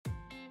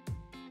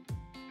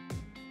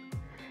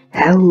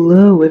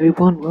Hello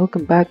everyone,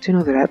 welcome back to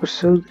another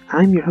episode.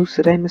 I'm your host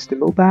today, Mr.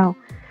 Mobile,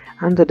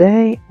 and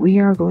today we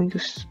are going to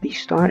be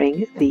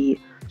starting the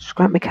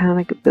Scrap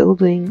Mechanic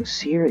building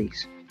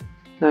series.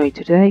 Now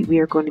today we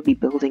are going to be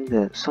building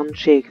the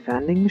Sunshake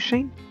vending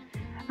machine,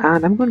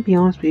 and I'm going to be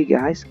honest with you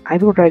guys,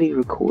 I've already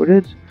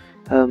recorded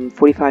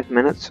 45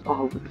 minutes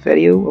of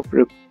video of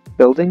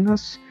building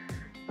this,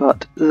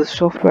 but the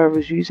software I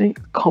was using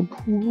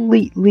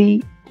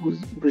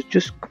was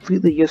just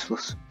completely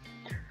useless.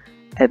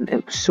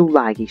 It was so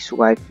laggy,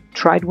 so I've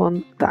tried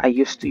one that I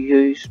used to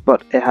use,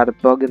 but it had a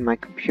bug in my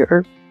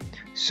computer,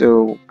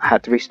 so I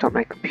had to restart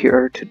my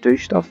computer to do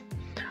stuff.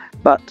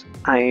 But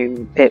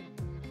it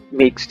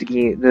makes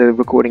the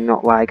recording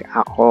not lag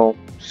at all,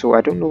 so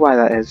I don't know why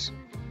that is.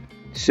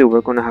 So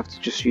we're going to have to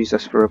just use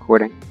this for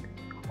recording.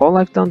 All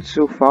I've done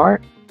so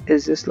far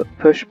is this little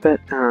push bit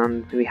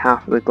and maybe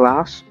half of the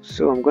glass,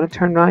 so I'm going to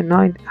turn around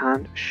now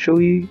and show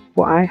you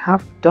what I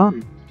have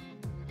done.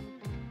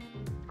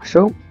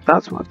 So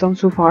that's what I've done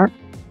so far.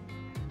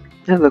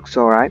 It looks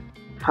alright.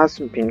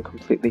 Hasn't been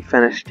completely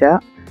finished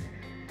yet.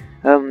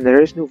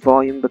 There is no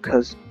volume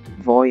because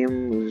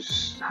volume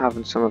was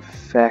having some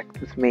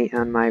effect with me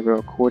and my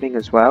recording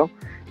as well.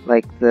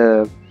 Like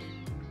the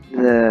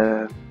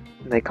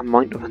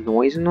amount of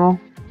noise and all.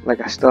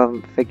 Like I still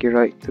haven't figured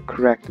out the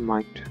correct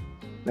amount.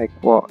 Like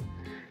what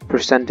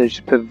percentage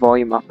to put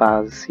volume up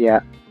as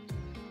yet.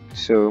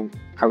 So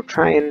I'll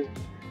try and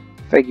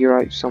figure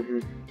out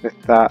something with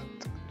that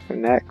for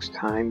next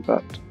time,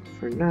 but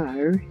for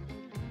now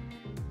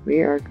we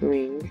are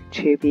going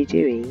to be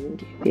doing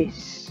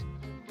this.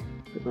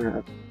 We're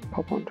going to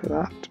pop onto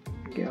that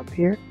and get up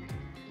here.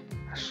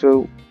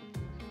 So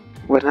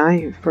when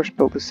I first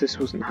built this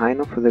wasn't high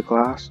enough for the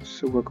glass,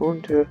 so we're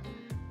going to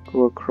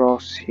go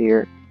across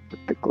here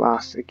with the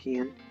glass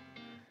again.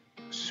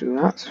 So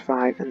that's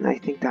 5, and I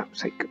think that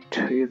was like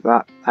 2 of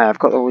that. I've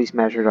got all these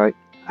measured out.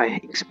 I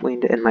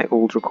explained it in my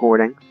old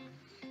recording,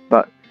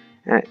 but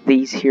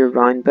these here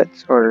round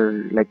bits are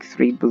like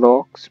 3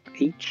 blocks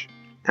each,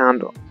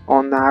 and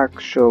on the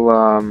actual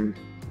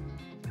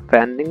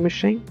vending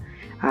machine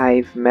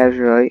I've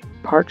measured out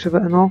parts of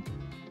it and all,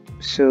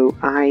 so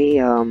I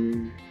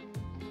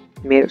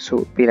made it so it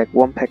would be like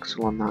 1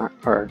 pixel on that,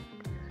 or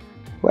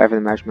whatever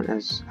the measurement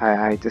is.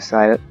 I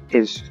decided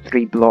is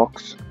 3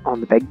 blocks on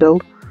the big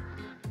build.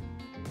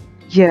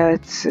 Yeah,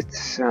 it's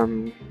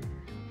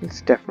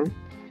different.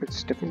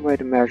 It's a different way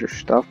to measure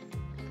stuff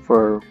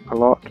for a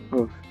lot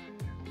of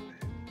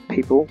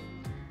people,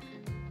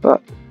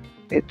 but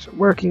it's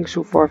working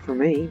so far for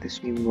me,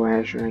 this new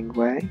measuring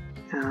way,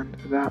 and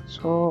that's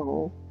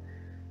all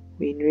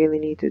we really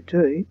need to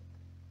do.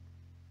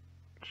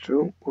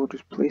 So we'll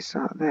just place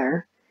that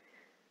there,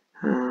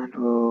 and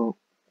we'll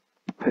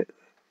put,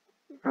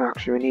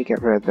 actually we need to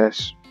get rid of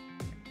this,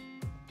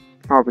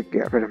 or we can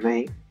get rid of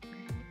me.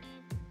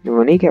 No,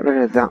 we need to get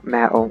rid of that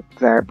metal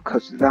there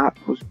because that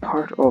was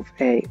part of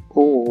a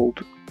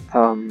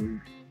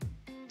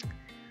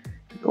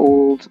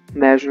old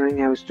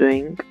measuring I was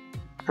doing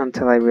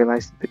until I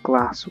realized that the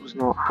glass was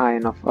not high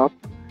enough up.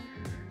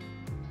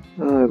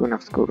 We're gonna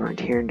have to go around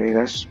here and do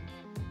this.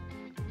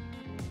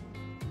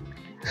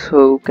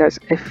 So guys,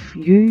 if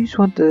you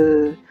want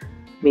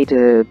me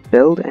to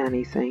build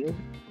anything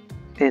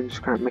in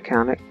Scrap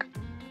Mechanic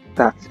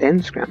that's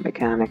in Scrap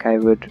Mechanic, I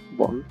would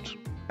want,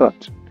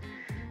 but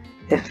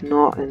if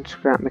not in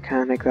Scrap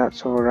Mechanic,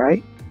 that's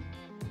alright.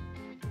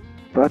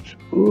 But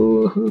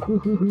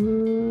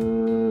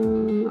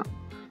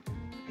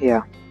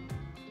yeah,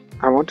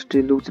 I want to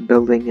do loads of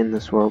building in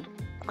this world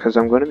because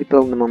I'm going to be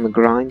building them on the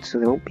ground, so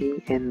they won't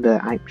be in the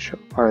item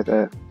shop, or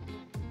the,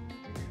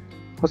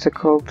 what's it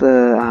called,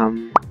 the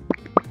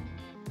what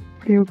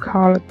do you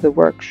call it, the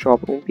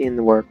workshop. It won't be in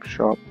the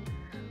workshop,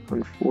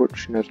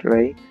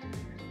 unfortunately,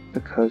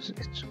 because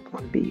it's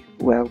going to be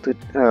welded,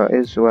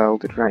 is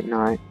welded right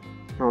now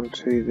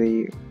onto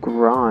the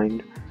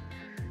ground,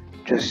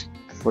 just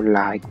for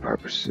lag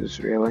purposes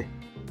really.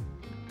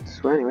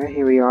 So anyway,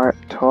 here we are at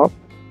the top.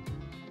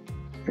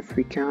 If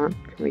we can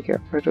we get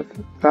rid of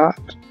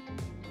that?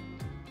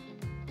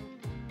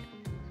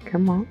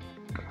 Come on,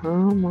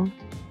 come on.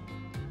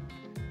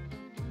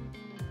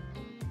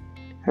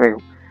 There we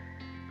go.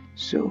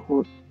 So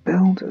we'll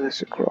build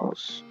this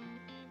across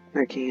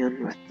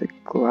again with the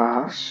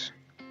glass.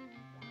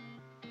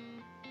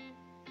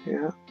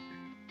 Yeah.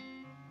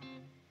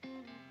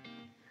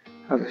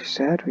 As I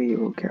said, we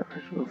will get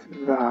rid of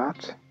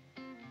that.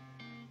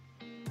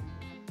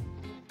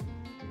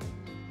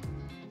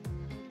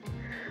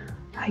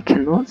 I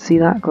cannot see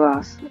that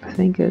glass. I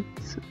think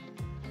it's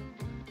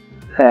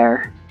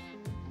there.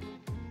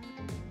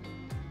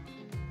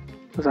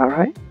 Was that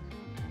right?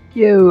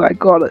 Yo, I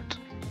got it.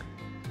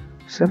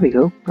 So there we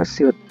go. Let's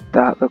see what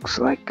that looks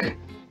like.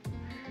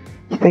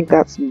 You think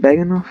that's big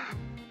enough?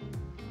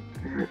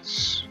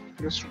 Let's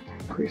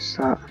place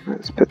that and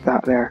let's put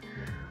that there.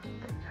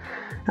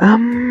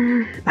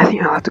 I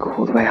think I'll have to go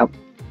all the way up.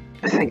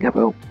 I think I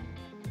will.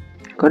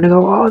 I'm gonna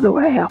go all the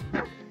way up.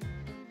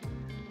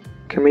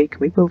 Can we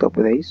build up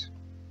with these?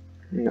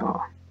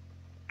 No.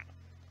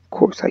 Of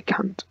course I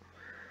can't.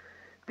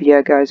 But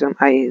yeah, guys,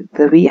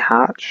 the wee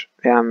hatch,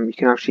 you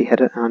can actually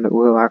hit it and it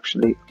will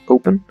actually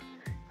open.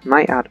 I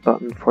might add a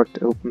button for it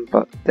to open,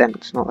 but then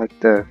it's not like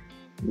the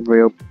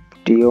real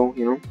deal,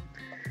 you know.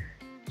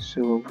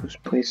 So we'll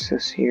just place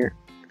this here,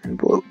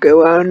 and we'll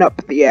go on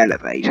up the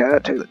elevator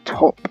to the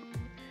top.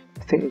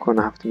 I think I'm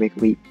gonna have to make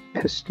a wee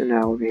piston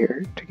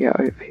elevator to get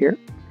out of here,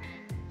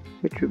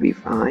 which would be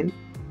fine.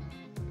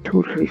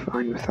 Totally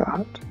fine with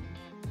that.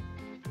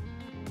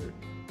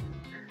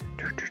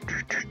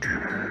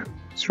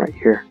 It's right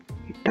here,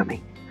 you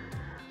dummy.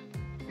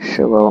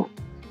 So we'll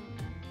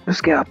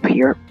just get up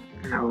here.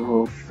 Now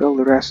we'll fill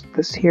the rest of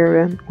this here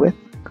in with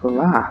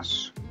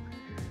glass.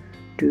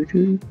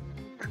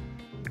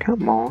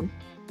 Come on.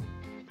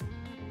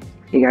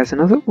 Hey guys,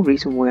 another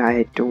reason why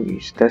I don't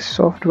use this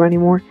software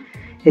anymore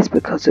is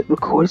because it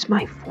records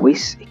my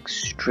voice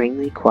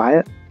extremely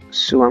quiet.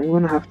 So I'm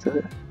gonna have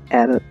to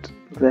edit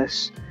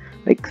this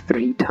like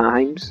 3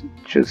 times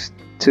just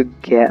to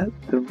get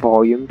the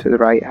volume to the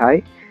right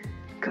height.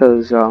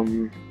 Because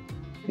the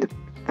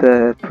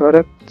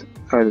product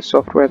or the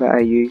software that I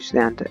use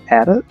then to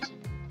edit.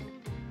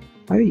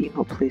 Why are you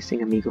not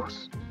placing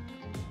amigos?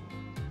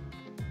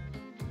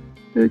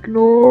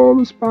 Ignore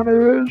the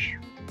Spanish.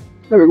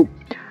 There we go.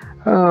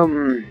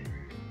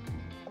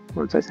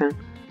 What was I saying?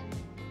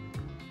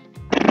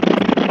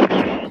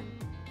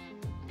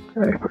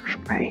 Okay, push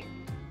me.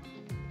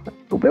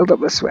 We'll build up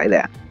this way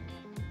then.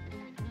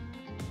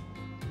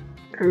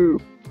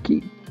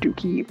 Okie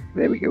dokie.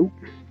 There we go.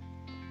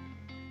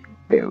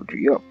 Build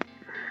you up.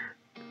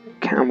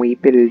 Can we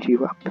build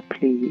you up,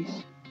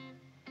 please?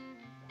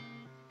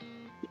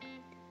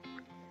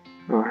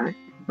 Alright.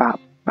 Bop,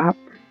 bop.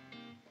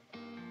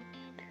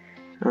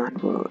 And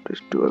we'll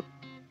just do a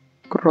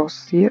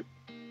cross here.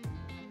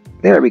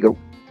 There we go.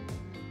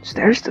 So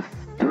there's the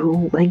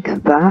full length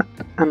of that,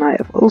 and I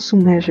have also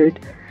measured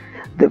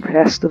the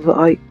rest of it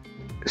out.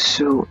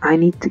 So I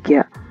need to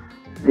get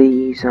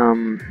these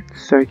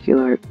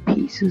circular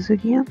pieces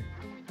again.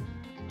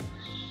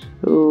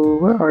 So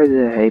where are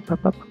they?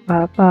 Pop, pop,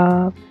 pop,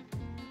 pop.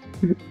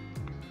 Do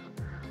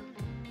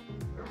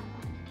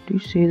you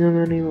see them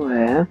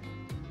anywhere?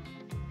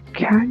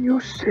 Can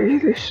you see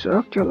the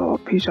circular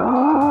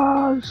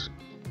pieces?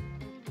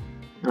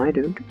 I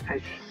don't. I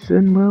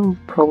soon will,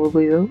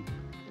 probably though.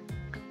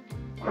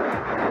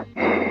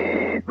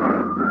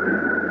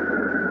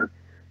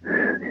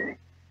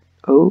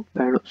 Oh,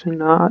 better not sing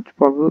that. It's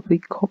probably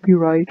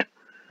copyright.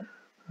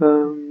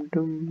 Dum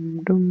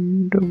dum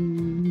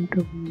dum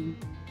dum.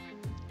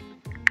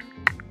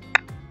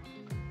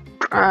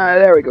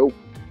 There we go.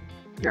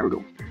 There we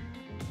go.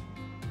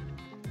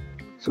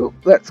 So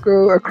let's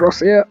go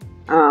across here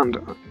and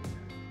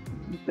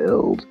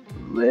build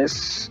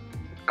this.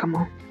 Come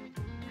on.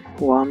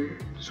 1,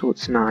 so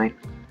it's 9.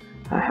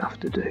 I have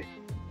to do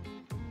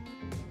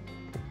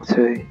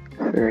 2,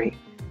 3,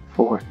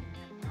 4,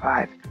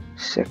 5,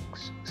 6,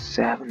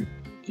 7,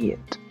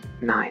 8,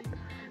 9.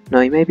 Now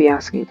you may be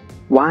asking,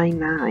 why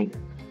 9?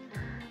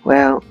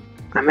 Well,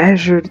 I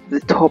measured the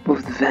top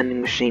of the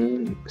vending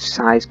machine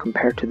size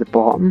compared to the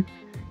bottom,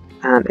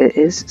 and it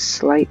is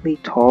slightly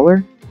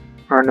taller.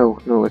 Or no,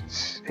 it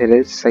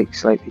is like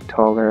slightly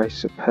taller, I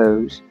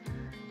suppose.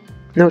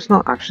 No, it's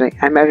not actually.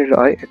 I measured it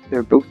out.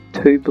 They're both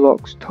 2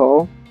 blocks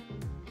tall.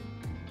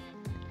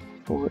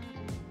 4.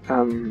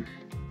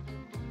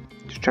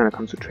 Just trying to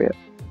concentrate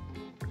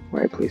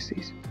where I place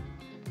these.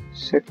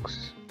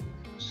 6,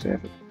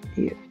 7,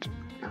 8,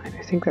 9. I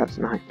think that's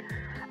 9.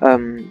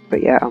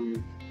 But yeah,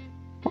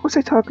 what was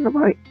I talking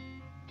about?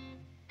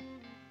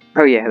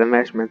 Oh yeah, the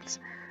measurements.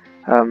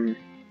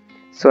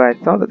 So I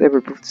thought that they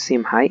were both the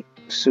same height.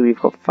 So you've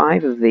got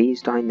 5 of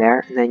these down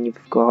there, and then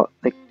you've got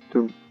like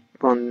the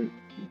one.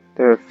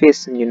 They're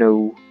facing, you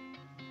know,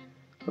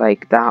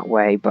 like that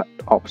way, but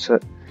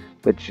opposite,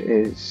 which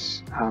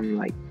is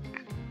like.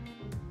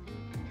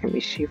 Let me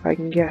see if I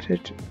can get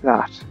it.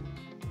 That.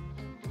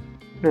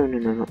 No,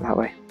 not that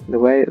way. The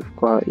way I've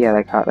got, yeah,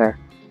 like that there.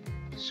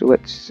 So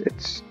it's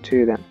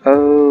 2 then.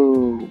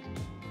 Oh,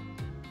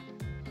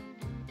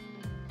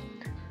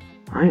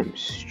 I am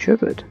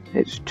stupid.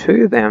 It's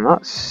 2 then.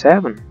 That's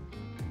 7.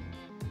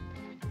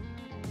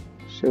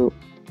 So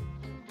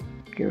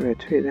get rid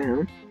of 2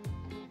 then.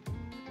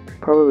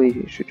 Probably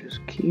you should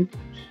just keep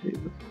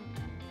 2.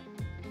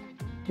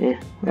 Yeah,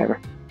 whatever.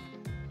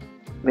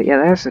 But yeah,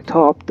 there's the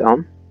top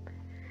done.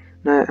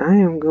 Now I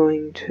am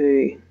going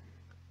to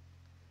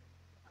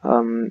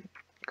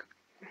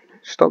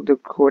stop the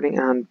recording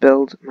and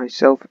build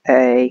myself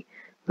a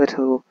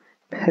little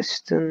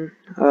piston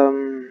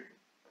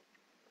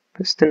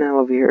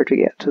elevator to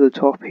get to the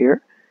top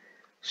here.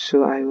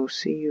 So I will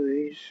see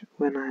you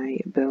when I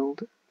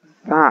build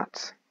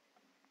that.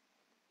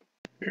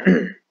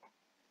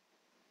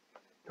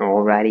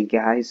 Alrighty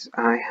guys,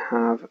 I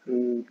have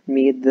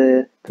made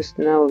the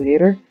piston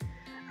elevator,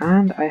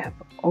 and I have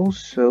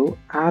also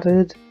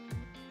added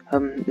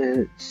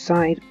the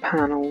side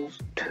panels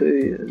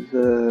to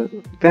the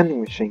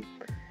vending machine.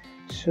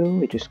 So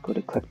we just go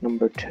to click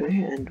number 2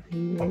 and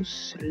we will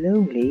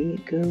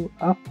slowly go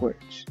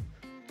upwards.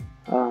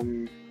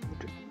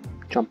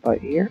 jump out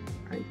here.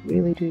 I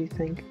really do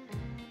think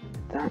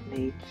that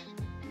needs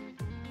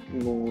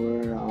more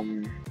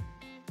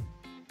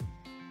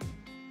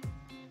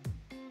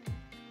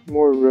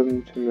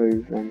room to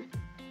move in.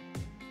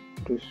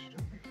 Just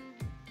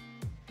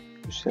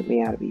let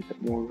me add a wee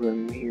bit more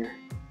room here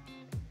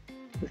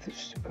with a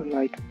super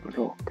light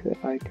block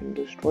that I can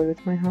destroy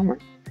with my hammer.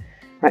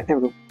 Right, there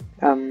we go.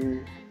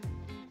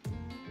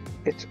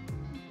 It's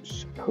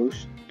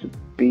supposed to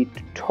be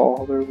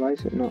taller. Why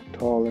is it not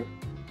taller?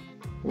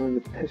 One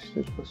of the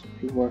pistons must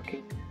be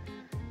working.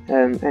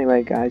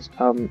 Anyway, guys,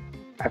 I've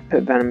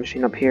put Venom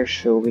Machine up here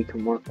so we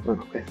can work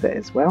with it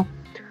as well.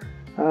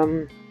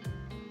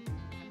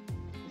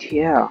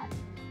 Yeah.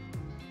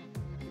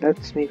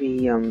 Let's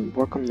maybe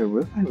work on the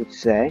roof, I would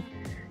say.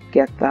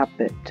 Get that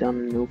bit done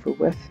and over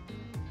with.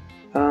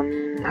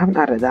 Haven't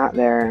added that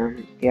there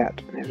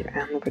yet. Is there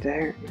any over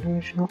there? No,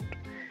 there's not.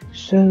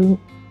 So,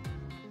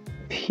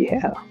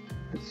 yeah.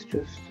 Let's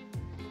just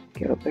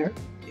get up there.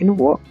 You know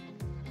what?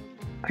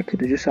 I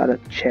could have just added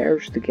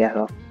chairs to get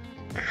up.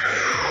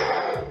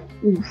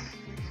 Oof.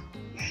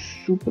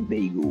 Super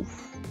big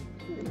oof.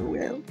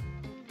 Well,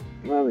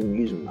 we can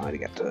use them now to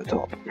get to the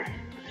top.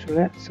 So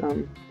let's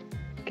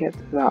get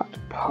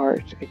that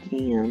part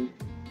again.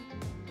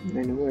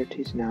 I know where it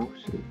is now,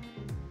 so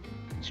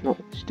it's not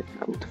as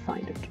difficult to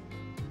find it.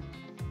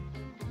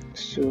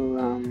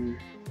 So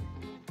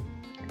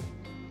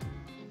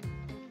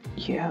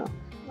yeah,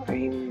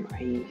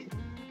 I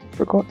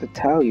forgot to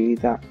tell you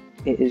that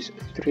it is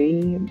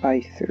 3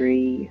 by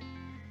 3,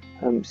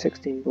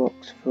 16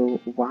 blocks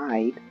full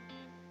wide.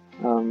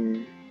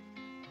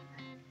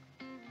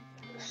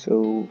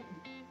 So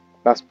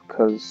that's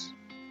because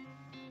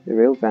the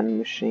real vending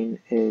machine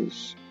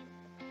is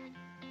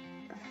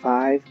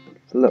 5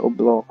 little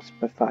blocks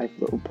by 5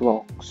 little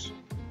blocks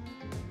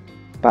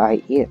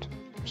by 8.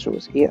 So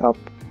it's 8 up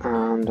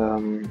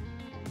and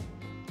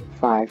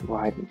 5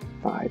 wide and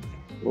 5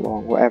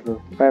 long, whatever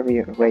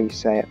way you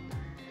say it.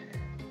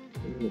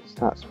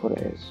 That's what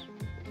it is.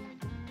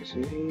 Is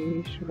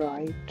it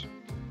right?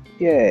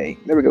 Yay!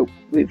 There we go.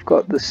 We've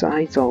got the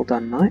sides all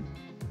done now.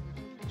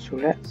 So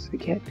let's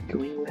get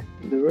going with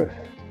the roof.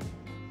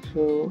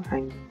 So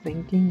I'm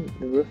thinking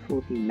the roof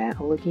will be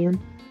metal again,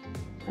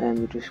 and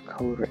we'll just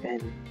colour it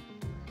in.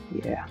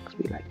 Yeah, because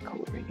we like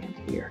colouring in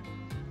here.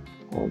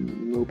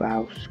 On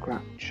mobile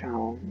scratch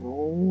channel.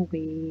 Oh,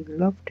 we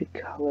love to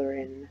colour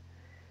in.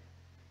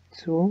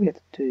 So all we have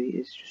to do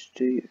is just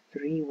do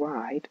 3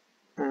 wide,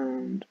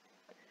 and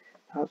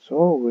that's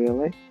all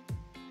really.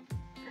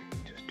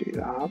 Just do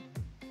that.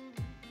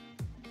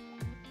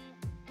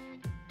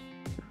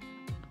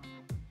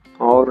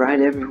 Alright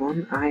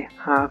everyone, I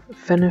have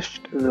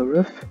finished the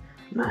roof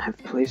and I have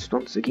placed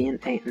once again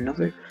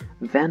another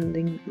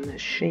vending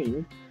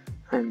machine,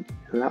 and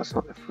that's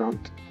not the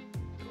front.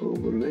 We'll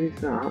remove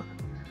that. I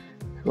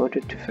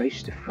wanted to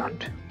face the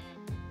front.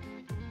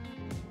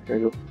 There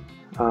we go.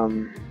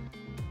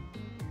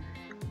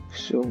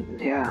 So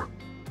yeah,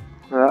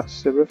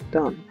 that's the roof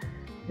done.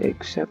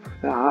 Except for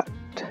that,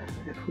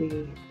 if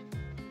we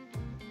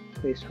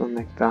place one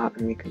like that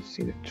and we can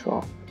see the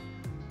top,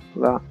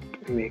 that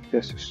make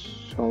this a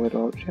solid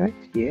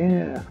object.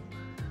 Yeah.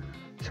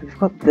 So we've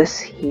got this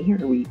here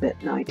a wee bit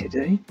now to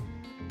do.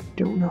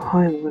 Don't know how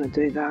I'm going to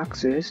do that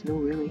because there is no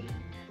really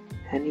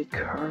any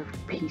curved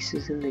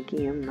pieces in the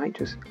game. Might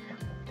just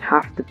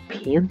have to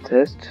paint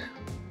it.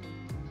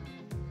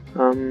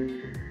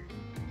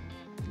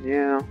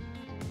 Yeah. I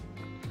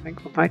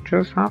think I might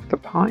just have to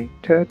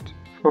paint it.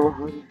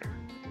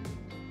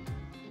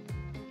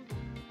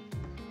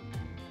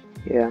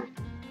 Yeah.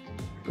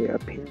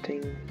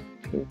 Painting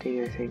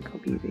I think will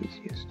be the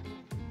easiest.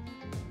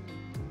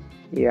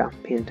 Yeah,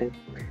 painting.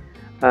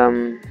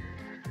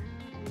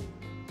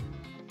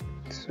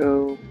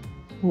 So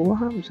what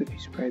happens if you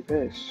spray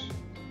this?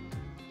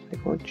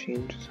 Like what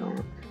changes on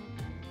it?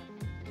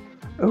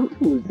 Oh,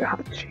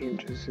 that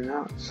changes, and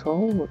that's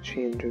all what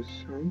changes.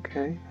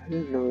 Okay, I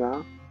didn't know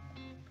that.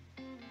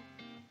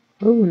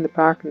 Oh, and the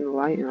back and the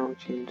light and all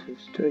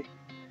changes too.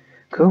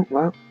 Cool,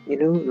 well, you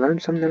know, learn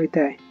something every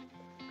day.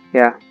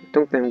 Yeah, I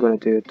don't think I'm going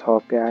to do the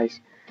top,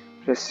 guys.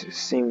 This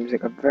seems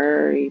like a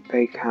very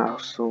big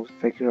hassle to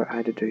figure out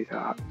how to do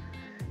that.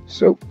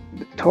 So,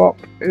 the top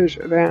is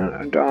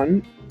then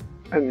done,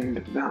 and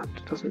that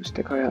doesn't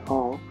stick out at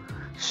all.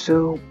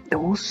 So, there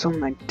was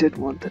something I did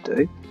want to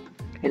do,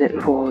 and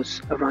it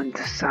was around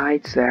the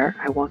sides there.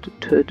 I wanted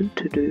to do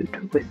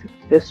it with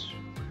this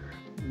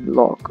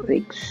block, the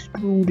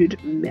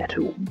extruded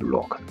metal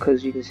block,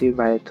 because you can see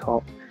by the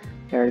top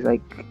there's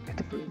like a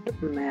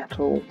different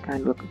metal kind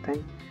of looking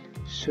thing.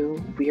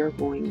 So, we are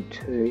going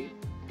to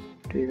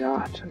do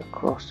that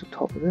across the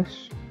top of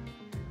this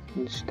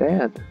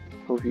instead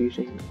of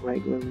using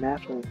regular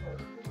metal,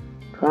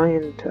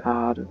 trying to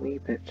add a wee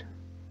bit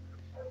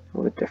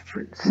of a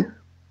difference.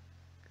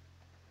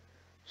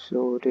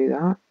 So we'll do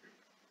that.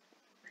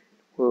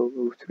 We'll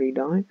go 3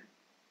 down,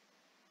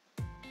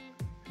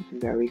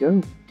 and there we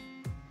go.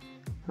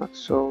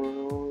 That's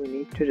all we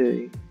need to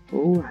do.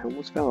 Oh, I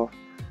almost fell off.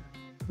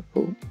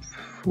 Oh,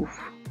 oof.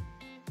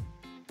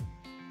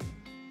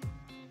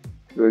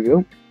 Here we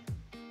go.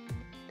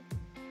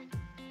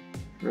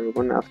 Now we're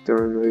going to have to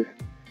remove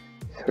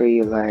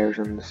 3 layers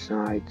on the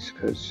sides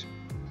because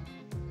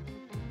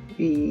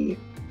we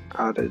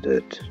added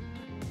it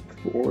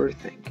before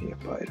thinking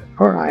about it.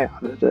 Or I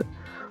added it.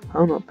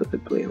 I'll not put the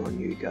blame on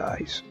you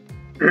guys.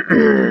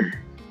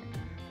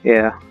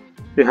 Yeah,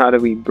 we had a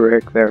wee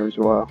break there as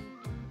well.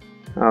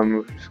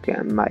 We're just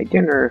getting my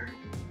dinner.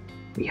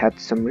 We had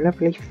some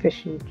lovely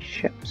fish and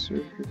chips.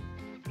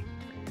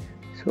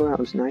 So that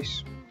was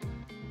nice.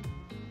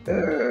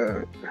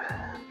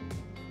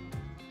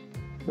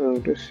 Oh,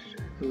 just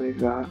remove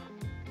that.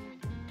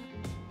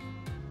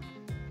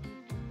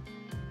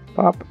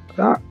 Pop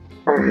that.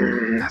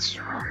 That's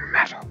wrong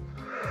metal.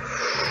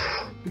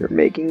 You're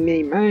making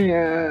me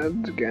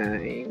mad,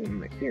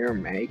 game. You're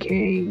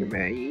making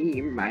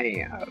me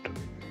mad.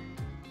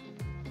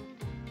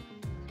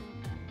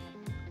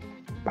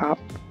 Pop.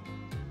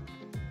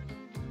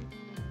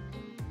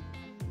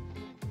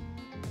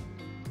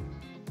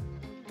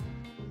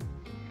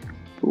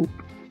 Boop.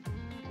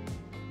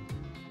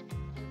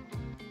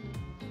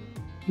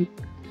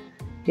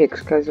 Yeah,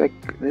 cause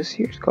like this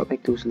here's got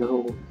like those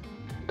little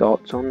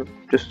dots on them.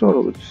 Just thought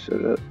it was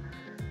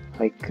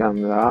like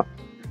that.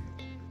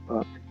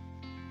 But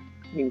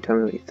you can tell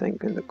me what you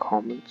think in the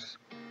comments.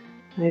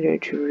 I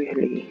don't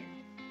really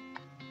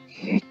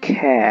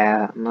care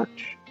that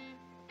much.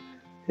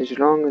 As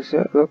long as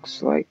it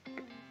looks like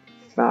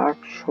the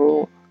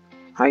actual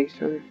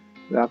item,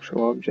 the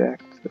actual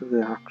object,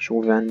 the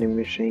actual vending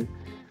machine,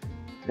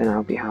 then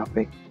I'll be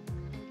happy.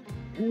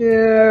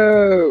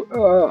 No!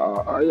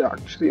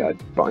 I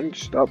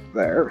bunched up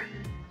there.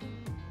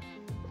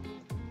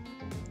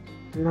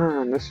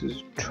 Man, this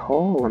is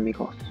tall,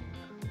 amigos.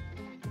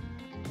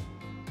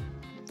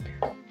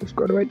 Just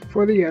gotta wait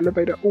for the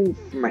elevator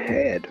off my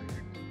head.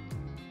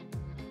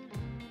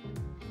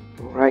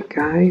 Alright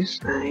guys,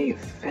 I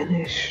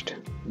finished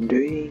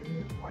doing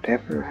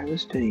whatever I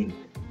was doing,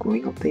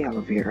 going up the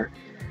elevator,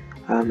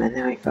 and then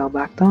I fell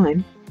back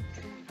down.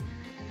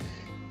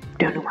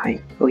 Don't know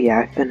why. Oh yeah,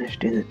 I finished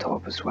doing the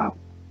top as well.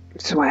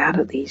 So I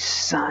added these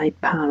side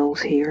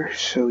panels here,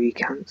 so you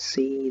can't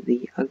see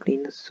the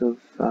ugliness of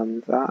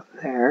that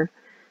there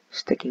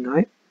sticking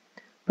out.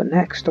 But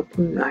next up,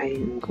 I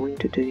am going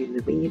to do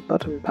the wee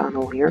button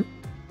panel here.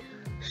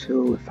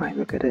 So if I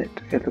look at it,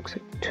 it looks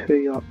like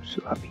 2 up,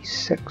 so that'd be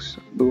 6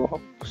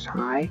 blocks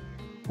high.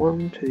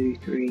 1, 2,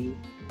 3,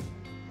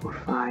 4,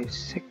 5,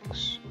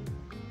 6,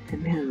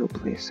 and then we'll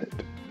place it.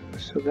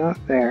 So that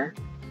there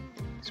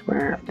is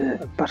where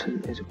the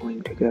button is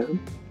going to go.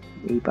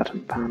 The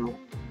button panel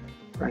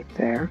right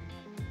there.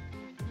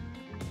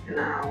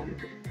 Now,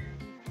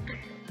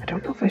 I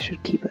don't know if I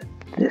should keep it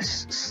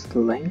this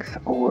length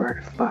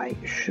or if I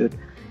should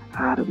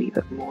add a wee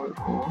bit more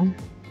on.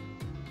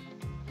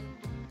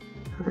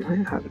 I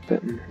might add a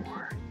bit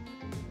more.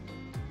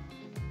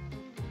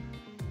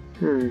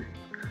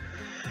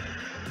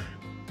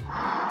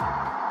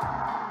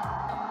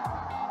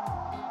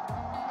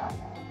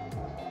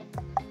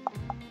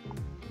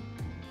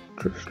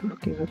 Just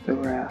looking at the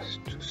rest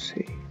to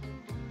see.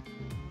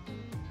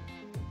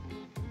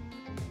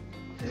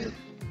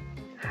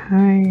 How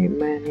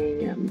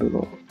many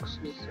blocks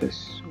is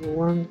this?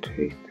 1,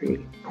 2,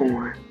 3,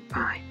 4,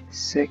 5,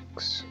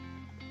 6.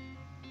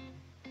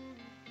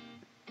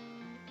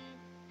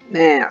 Nah,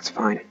 that's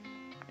fine.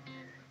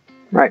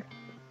 Right,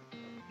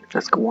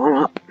 let's go on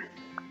up.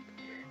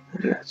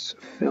 And let's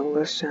fill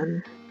this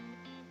in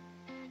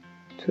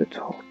to the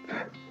top.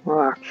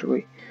 Well,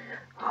 actually,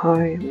 how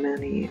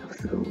many of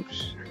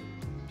those?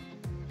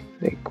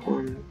 Like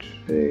 1,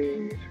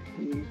 2,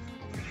 3,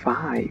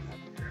 5.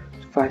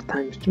 5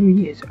 times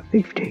 3 is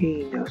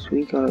 15. Now, so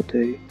we gotta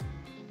do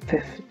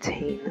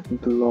 15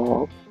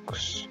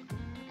 blocks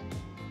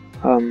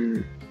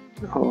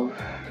of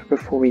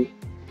before we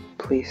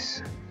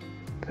place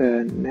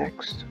the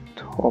next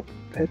top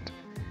bit.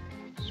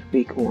 So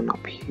we go on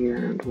up here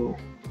and we'll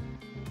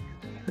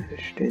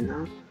finish doing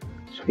that.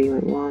 So we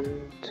went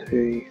 1, 2,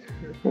 3,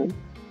 4.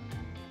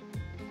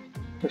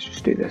 Let's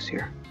just do this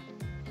here.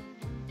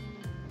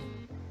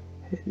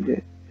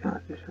 And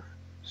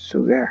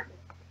so there.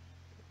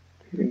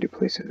 I'm going to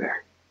place it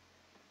there.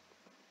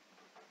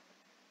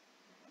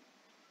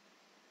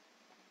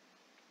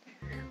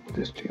 We'll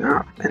just do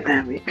that, and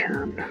then we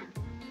can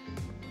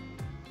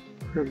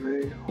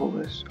remove all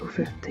this.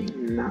 15,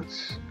 and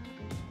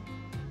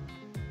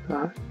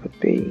that would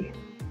be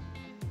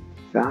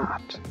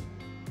that.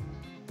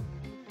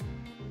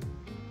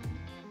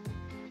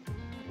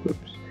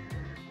 Oops.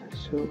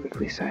 So at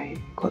least I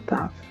got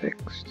that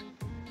fixed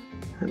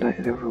and out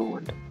of the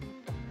road.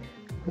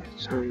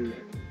 Let's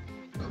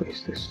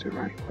place this the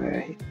right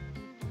way.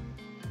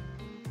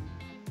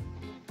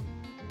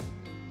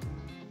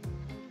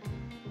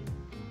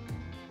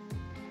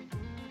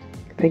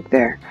 I think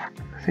there.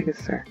 I think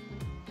it's there.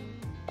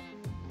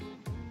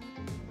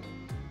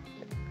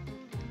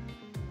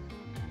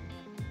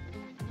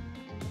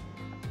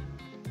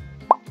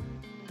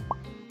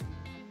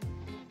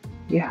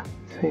 Yeah,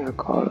 I think I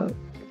got it.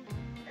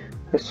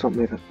 Let's not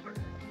move it.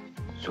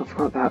 So I've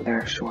got that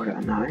there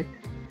sorted now.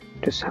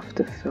 Just have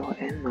to fill it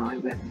in now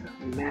with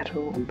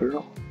metal and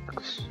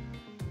blocks.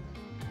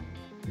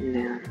 And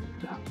then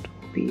that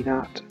will be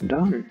that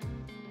done.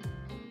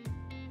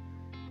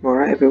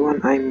 Alright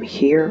everyone, I'm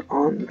here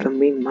on the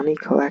main money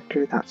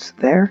collector that's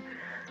there.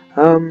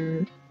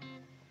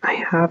 I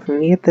have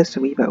made this a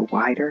wee bit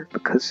wider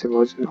because there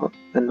was not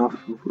enough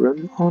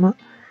room on it.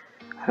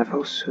 I've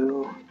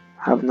also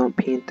have not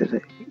painted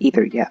it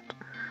either yet.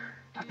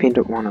 I've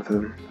painted one of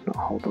them, not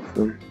all of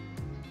them.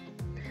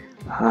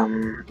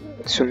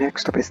 So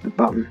next up is the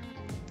button.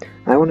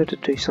 I wanted to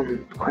do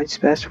something quite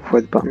special for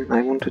the button.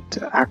 I wanted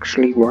to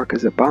actually work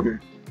as a button.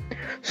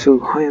 So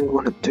how I'm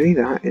going to do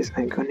that is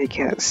I'm going to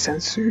get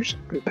sensors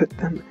and put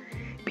them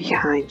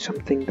behind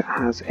something that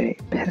has a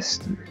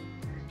piston.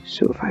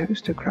 So if I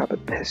was to grab a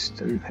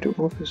piston, I don't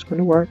know if it's going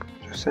to work,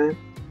 just saying,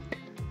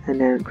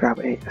 and then grab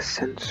a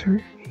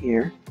sensor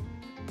here,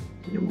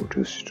 and we'll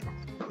just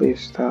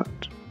place that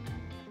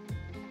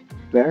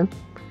there.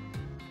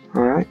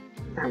 Alright,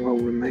 and we'll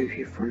remove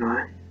you for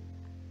now.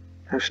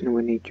 Actually no,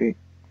 we need you.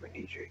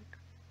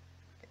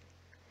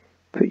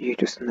 Put you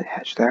just on the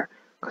edge there,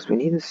 because we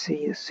need to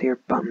see this here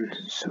button,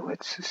 so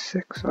it's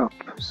 6 up.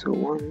 So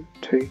 1,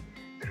 2,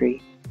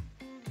 3,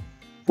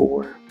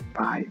 4,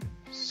 5,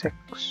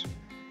 6.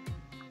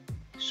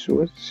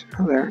 So it's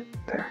there.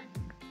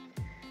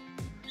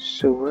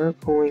 So we're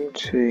going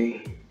to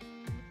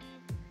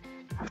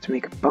have to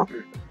make a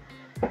button.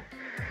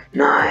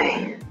 Now,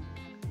 I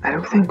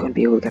don't think I'm going to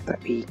be able to get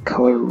that wee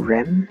colour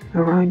rim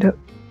around it,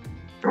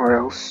 or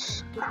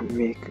else I can't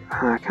make it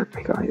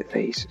out of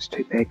these, it's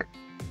too big.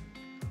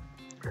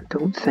 I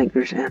don't think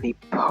there's any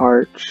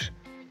parts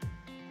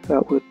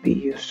that would be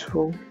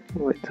useful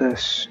with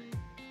this.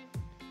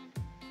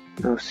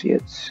 No, see,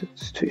 it's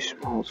too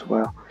small as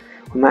well.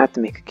 We might have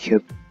to make a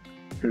cube,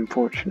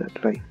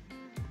 unfortunately.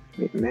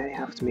 We may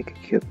have to make a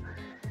cube.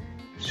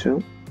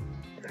 So,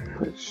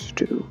 let's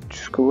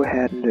just go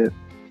ahead and do it.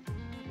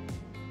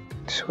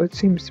 So it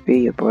seems to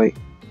be about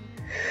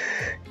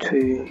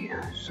 2,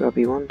 so it'll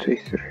be 1, 2,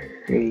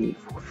 3,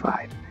 4,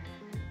 5.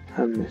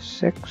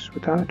 6,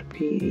 would that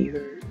be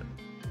even?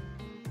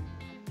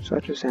 So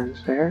that just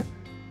ends there.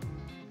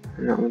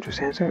 And that one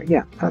just ends there.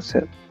 Yeah, that's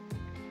it.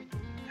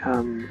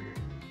 Now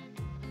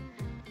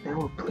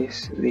we'll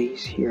place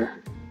these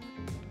here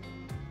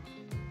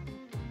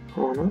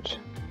on it.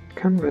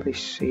 Can't really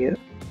see it.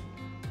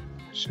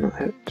 It's not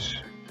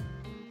it.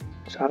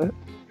 Is that it?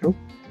 Nope.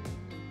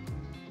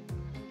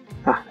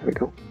 Ah, there we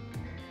go.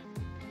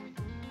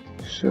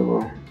 So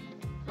we'll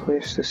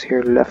place this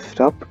here, lift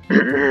up.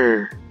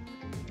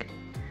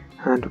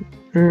 And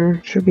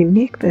should we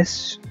make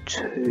this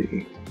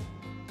 2?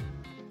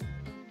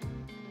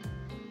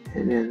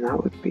 And then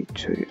that would be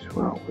 2 as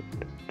well,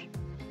 wouldn't it?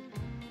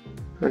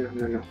 Oh,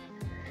 no.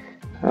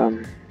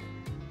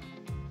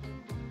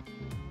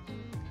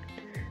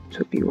 So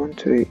it'd be 1,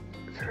 2,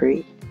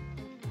 3,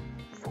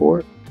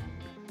 4,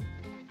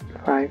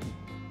 5,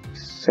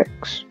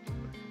 6.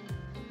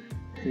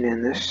 And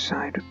then this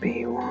side would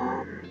be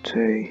 1,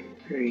 2,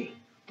 3,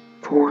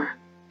 4,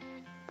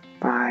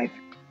 5,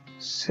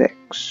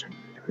 6.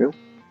 There we go.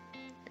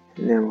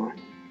 And then we'll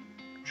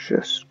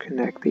just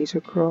connect these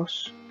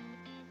across,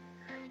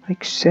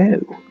 like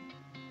so.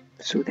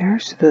 So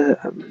there's the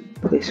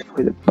place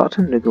for the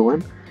button to go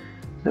in.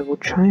 Now we'll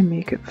try and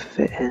make it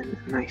fit in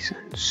nice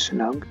and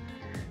snug.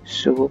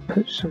 So we'll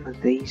put some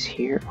of these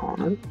here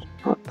on it,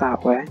 not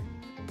that way.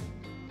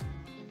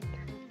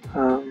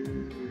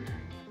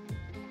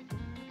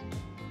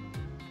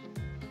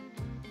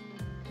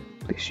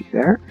 Place you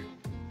there.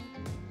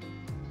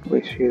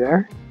 Place you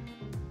there.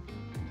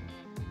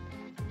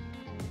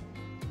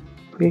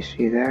 Place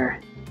you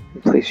there.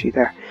 And place you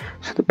there.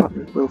 So the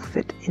button will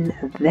fit in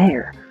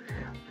there.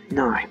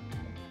 Now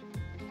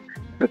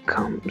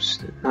it's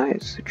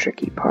the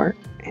tricky part,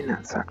 and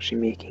that's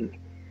actually making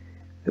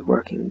the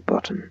working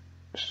button.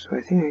 So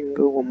I think I can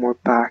go one more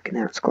back, and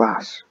then it's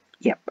glass.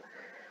 Yep.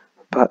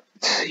 But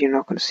you're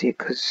not going to see it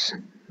because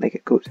like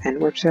it goes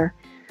inwards there,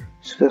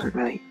 so it doesn't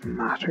really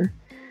matter.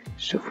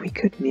 So if we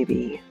could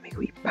maybe make a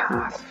wee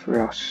path for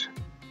us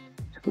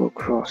to go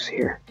across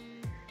here,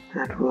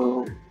 and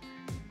we'll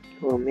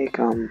make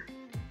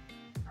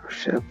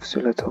ourselves a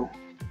little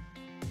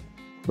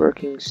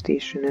working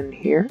station in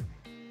here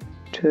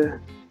to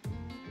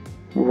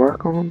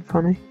work on.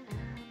 Funny.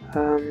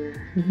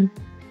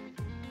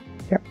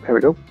 Yep, there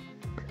we go.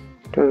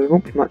 There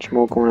won't be much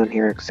more going on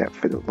here except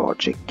for the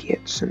logic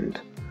gates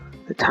and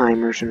the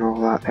timers and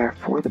all that there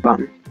for the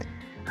button,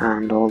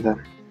 and all the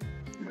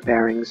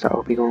bearings that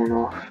will be going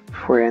off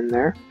for in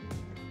there.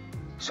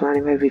 So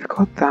anyway, we've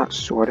got that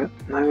sorted.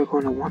 Now we're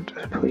going to want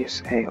to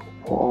place a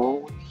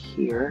wall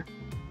here.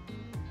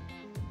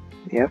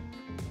 Yep,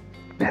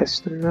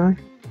 piston now.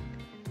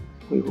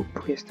 We will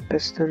place the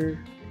piston.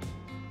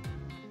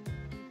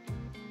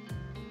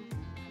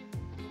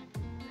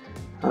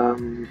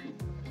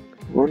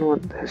 We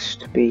want this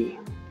to be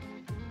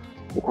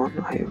 1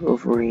 out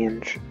of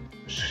range,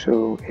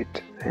 so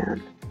it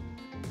then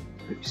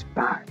moves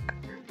back.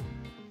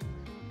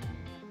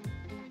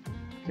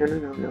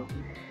 No.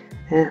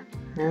 Yeah,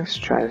 let's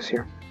try this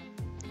here.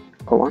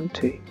 Oh, 1,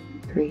 2,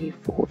 3,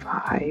 4,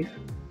 5.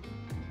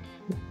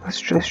 Let's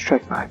try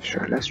 5.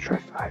 Sure, let's try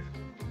 5.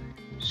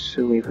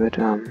 So we would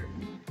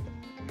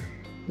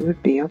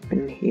be up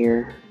in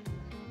here.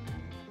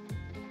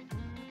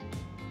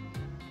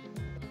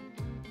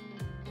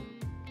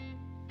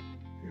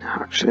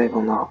 Actually,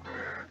 we'll not.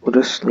 We'll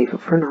just leave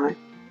it for now.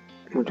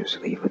 We'll just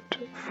leave it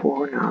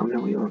for now. No,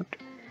 we won't.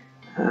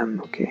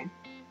 Okay.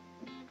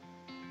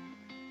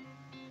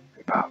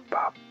 Pop,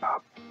 pop,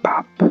 pop,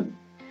 pop.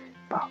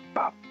 Pop,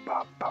 pop,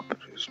 pop, pop.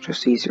 It's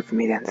just easier for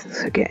me then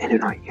to get in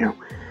and out, you know.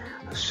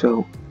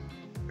 So,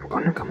 we're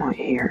going to come out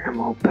here and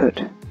we'll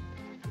put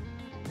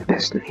the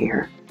piston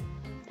here.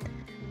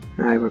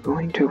 Now, we're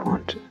going to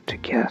want to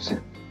get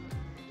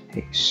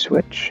a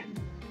switch.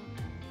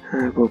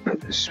 We'll put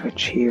the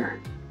switch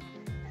here.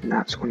 And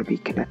that's going to be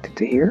connected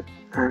to here.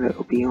 And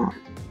it'll be on.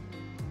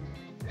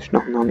 There's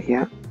nothing on it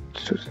yet.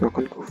 So it's not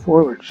going to go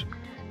forwards.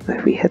 Now,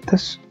 if we hit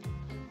this,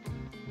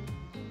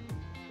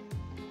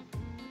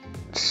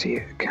 see,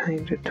 it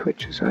kind of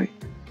twitches out.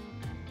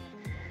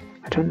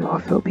 I don't know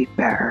if it'll be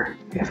better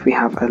if we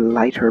have a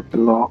lighter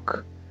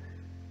block.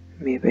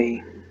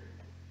 Maybe.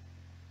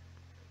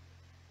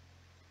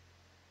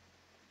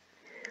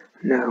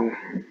 No.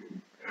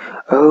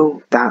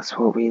 Oh, that's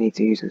what we need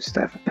to use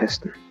instead of a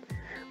piston.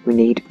 We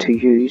need to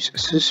use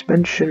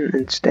suspension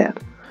instead.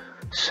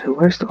 So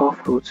where's the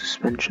off-road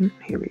suspension?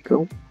 Here we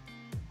go.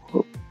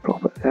 We'll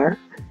plop it there.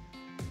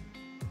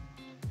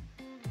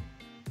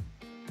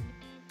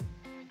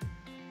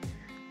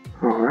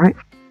 Alright.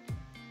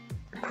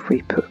 If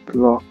we put a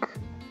block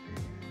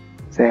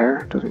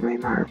there, doesn't really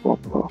matter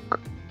what block,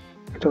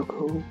 it'll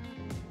go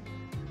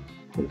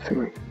on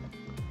through.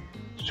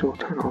 So we'll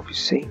turn off, you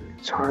see,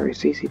 it's hard,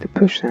 it's easy to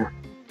push that.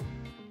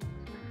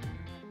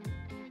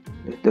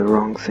 Did the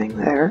wrong thing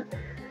there.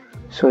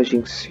 So as you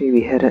can see,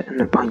 we hit it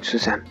and it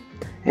bounces in.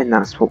 And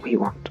that's what we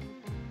want.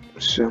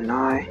 So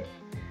now,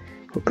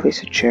 we'll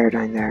place a chair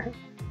down there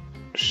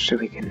so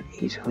we can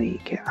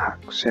easily get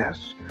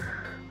access.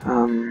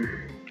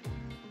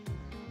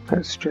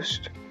 Let's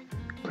just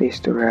place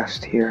the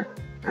rest here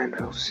and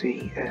we'll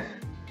see if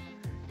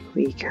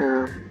we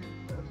can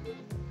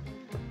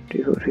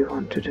do what we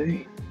want to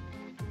do.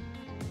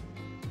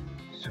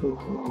 So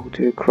we'll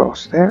do a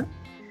cross there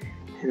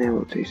and then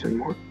we'll do some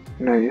more.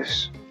 Now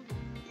this,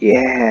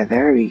 yeah,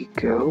 there we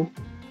go.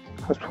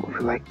 That's what we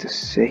like to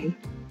see.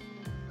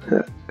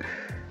 Oh,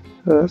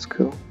 that's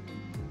cool.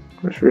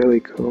 That's really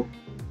cool.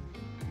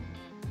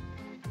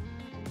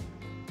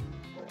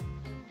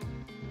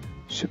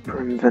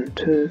 Super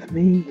inventive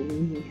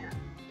me.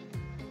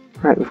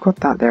 Right, we've got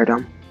that there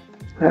done.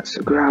 Let's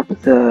grab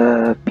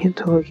the paint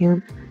tool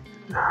again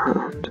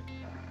and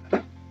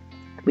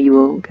we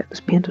will get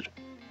this painted.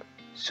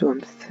 So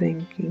I'm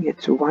thinking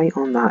it's white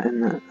on that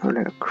and that on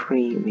a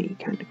creamy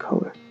kind of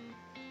colour.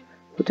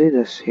 We'll do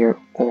this here,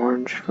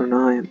 orange for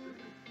now.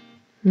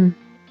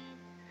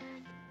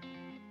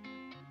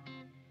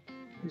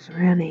 Is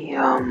there any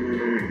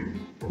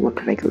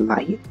what, like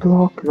light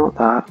block? Not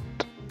that.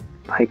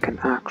 Like an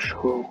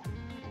actual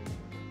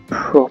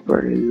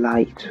proper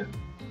light.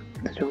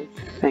 I don't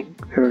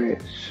think there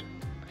is.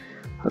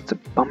 That's a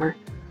bummer.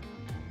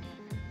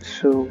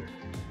 So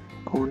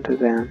going to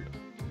then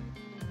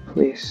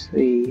place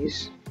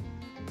these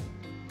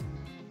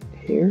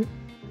here.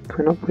 Can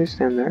we not place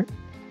them there?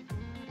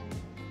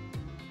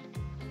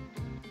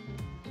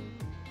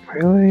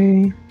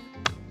 Really?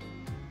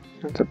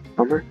 That's a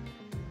bummer.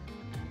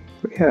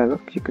 But yeah,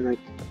 look, you can like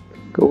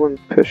go and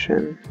push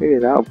in. Maybe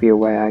that'll be a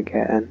way I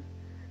get in.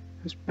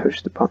 Just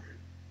push the button.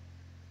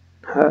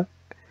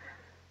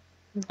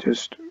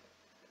 Just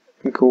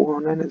go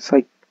on in. It's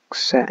like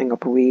setting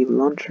up a wee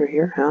launcher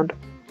here and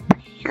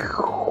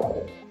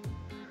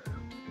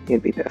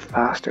it'd be a bit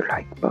faster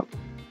like, but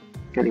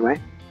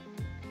anyway.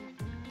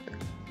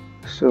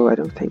 So I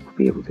don't think we'll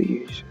be able to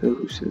use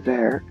those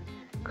there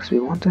because we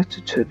want it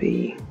to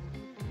be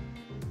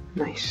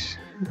nice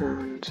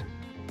and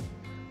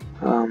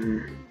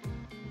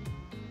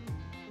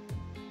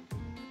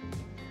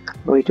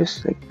we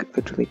just like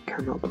literally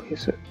cannot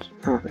place it.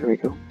 Oh, there we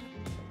go.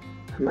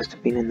 It must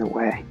have been in the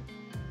way.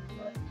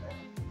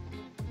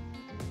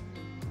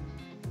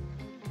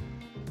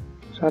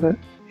 Is that it?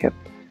 Yep.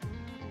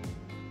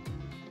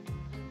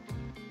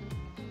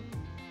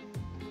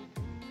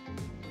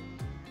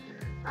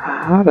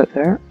 I had it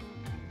there,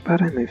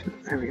 but I moved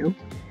it. There we go.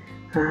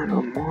 And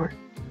one more.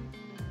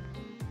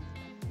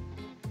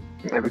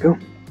 There we go.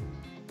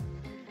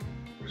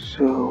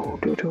 So,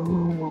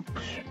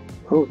 whoops.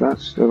 Oh,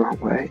 that's the wrong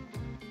way.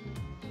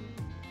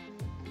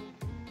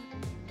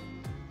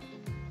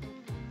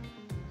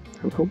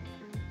 There we go.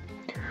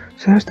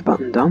 So there's the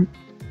button done.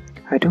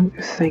 I don't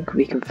think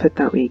we can fit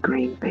that wee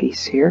green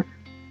piece here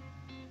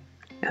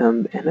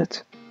in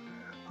it,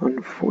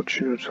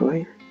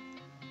 unfortunately.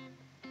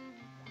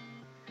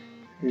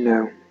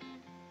 No.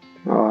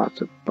 Oh,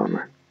 that's a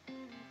bummer.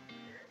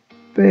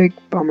 Big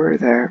bummer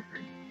there.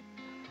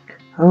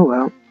 Oh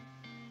well.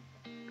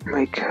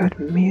 We could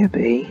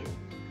maybe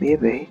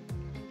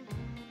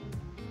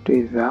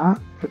do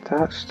that. Would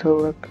that still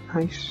look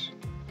nice?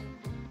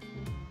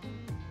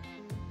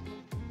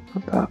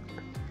 Not that.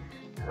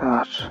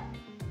 That.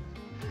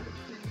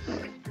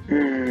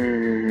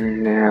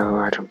 No,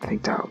 I don't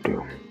think that'll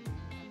do.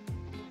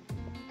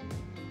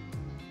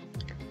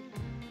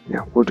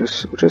 No, we'll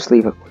just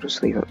leave it. We'll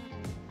just leave it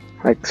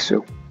like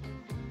so,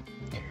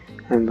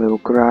 and we'll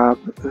grab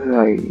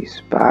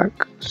these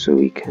back so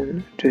we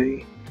can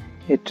do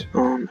it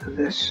on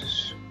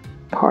this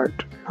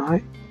part now.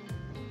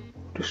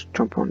 Just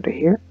jump onto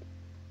here,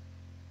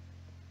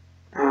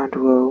 and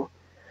we'll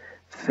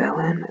fill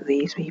in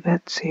these wee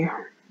bits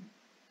here.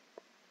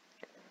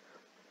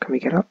 Can we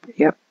get up?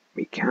 Yep,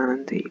 we can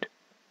indeed.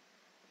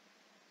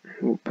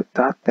 We'll put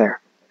that there.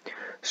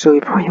 So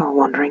you're probably all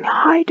wondering,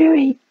 how do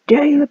we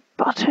do the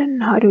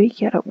button? How do we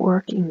get it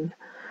working?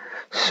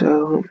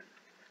 So,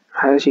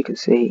 as you can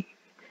see,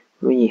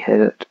 when you hit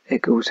it,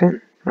 it goes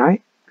in,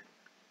 right?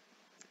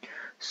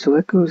 So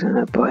it goes in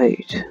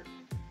about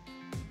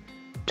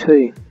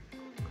 2.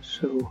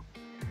 So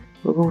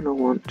we're going to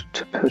want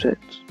to put a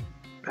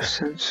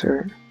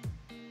sensor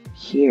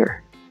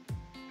here.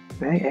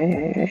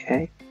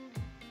 Hey.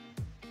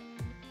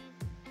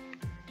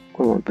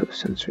 We want to put a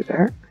sensor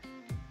there.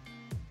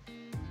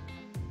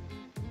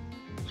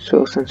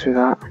 So censor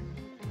that.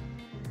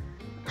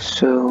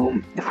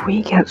 So if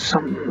we get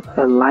some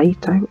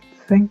light, I would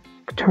think,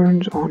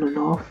 turns on and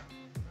off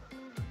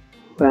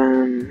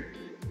when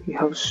you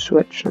have a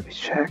switch. Let me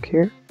check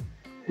here.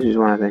 This is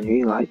one of the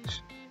new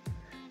lights.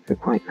 They're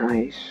quite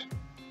nice.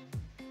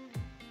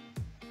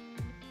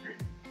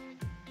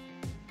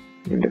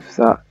 And if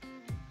that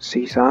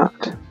sees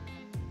that,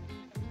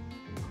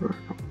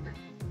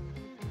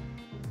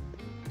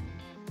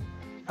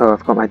 oh,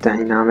 I've got my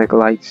dynamic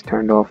lights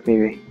turned off.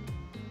 Maybe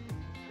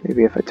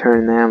if I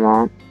turn them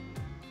on.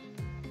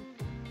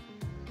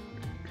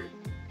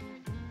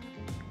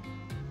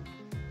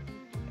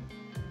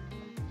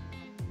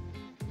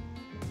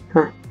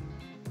 Huh.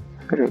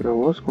 I don't know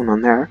what's going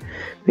on there.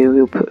 Maybe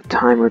we'll put a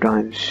timer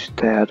down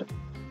instead.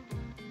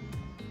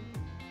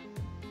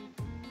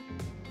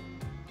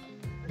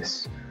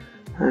 This,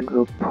 and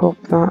we'll pop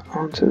that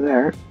onto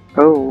there.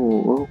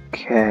 Oh,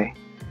 okay.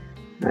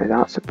 Now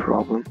that's a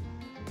problem.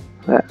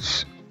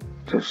 Let's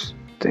just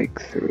dig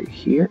through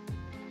here.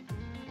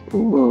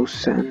 We'll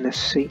send this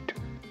seat.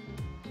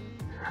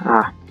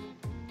 Ah,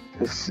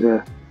 there's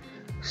the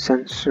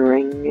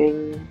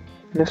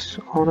censoringness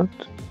on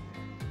it.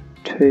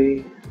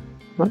 Too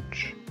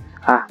much.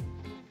 Ah,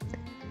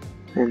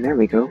 and there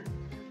we go.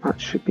 That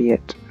should be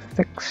it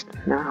fixed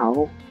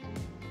now.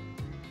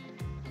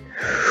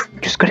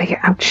 Just gotta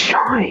get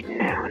outside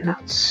now, and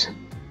that's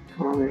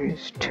all there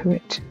is to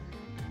it.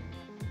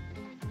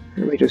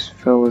 Let me just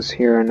fill this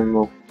here, and then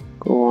we'll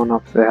go on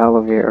up the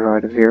elevator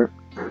out of here.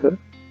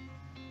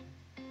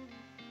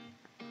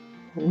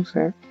 Almost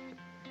there.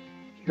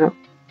 You know,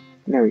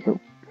 there we go.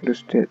 We'll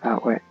just do it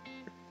that way.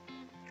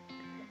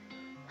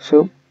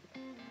 So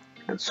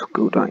let's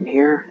go down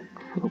here.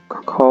 We'll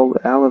call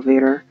the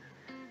elevator.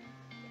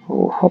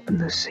 We'll hop in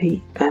the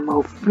seat and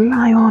we'll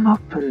fly on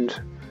up, and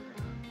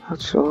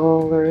that's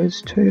all there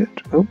is to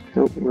it. Oh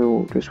no,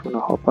 we'll just want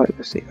to hop out of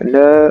the seat.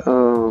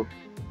 No.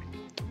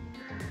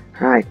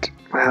 Right.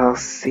 Well,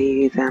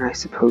 see you then, I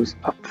suppose,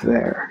 up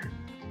there.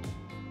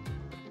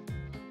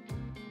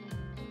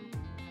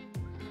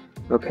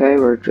 Okay,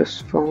 we're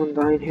just falling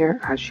down here.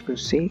 As you can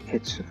see,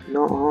 it's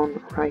not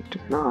on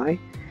right now,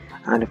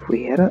 and if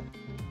we hit it,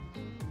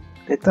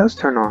 it does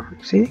turn on.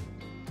 See?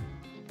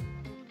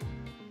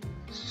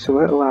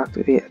 So it'll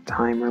activate a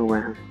timer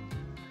when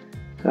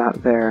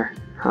that there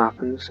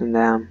happens, and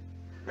then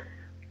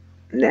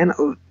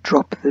it'll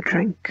drop the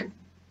drink.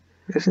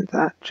 Isn't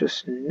that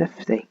just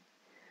nifty?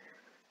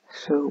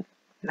 So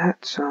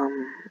let's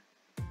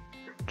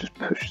just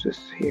push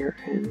this here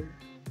in.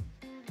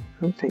 I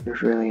don't think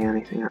there's really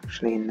anything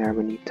actually in there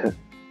we need to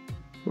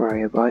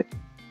worry about.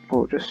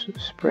 We'll just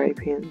spray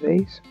paint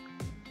these,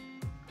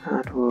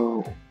 and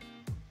we'll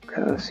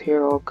get this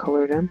here all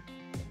coloured in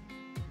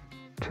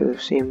to the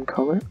same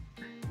colour.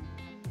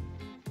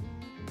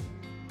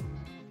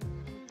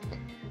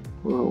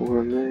 We'll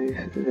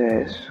remove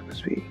this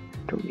because we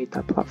don't need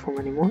that platform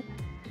anymore,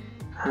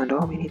 and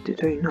all we need to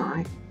do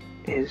now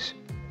is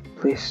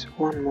place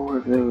one more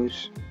of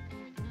those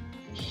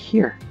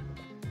here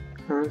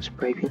and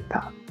spray paint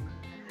that.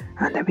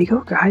 And there we go,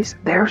 guys.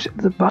 There's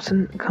the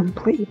button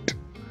complete.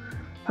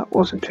 That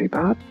wasn't too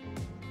bad.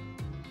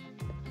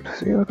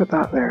 See, look at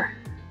that there.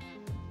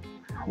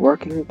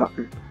 Working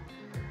button.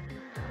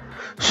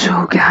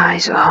 So,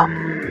 guys,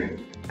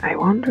 I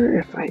wonder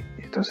if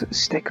does it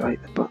stick out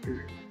the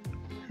button?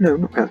 No,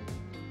 not really.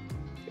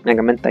 Like,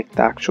 I meant like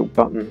the actual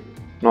button,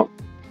 not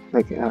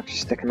like it actually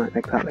sticking out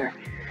like that there.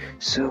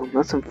 So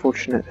that's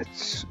unfortunate.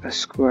 It's a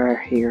square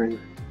here and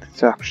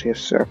it's actually a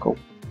circle.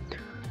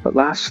 But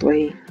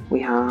lastly,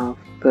 we have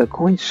the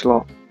coin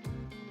slot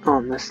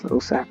on this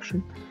little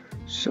section.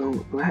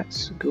 So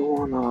let's go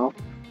on up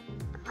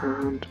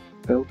and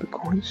build the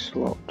coin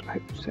slot, I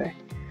would say.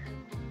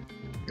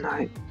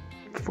 Now,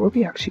 before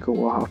we actually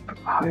go up,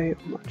 how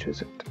much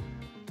is it?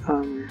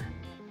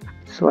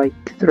 it's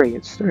like 3,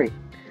 it's 3.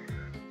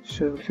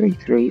 So 3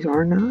 3s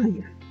are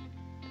 9.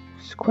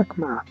 It's quick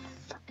math,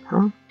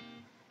 huh?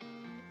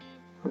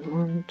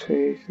 1,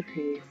 2,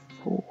 3,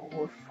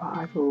 4,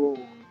 5, oh,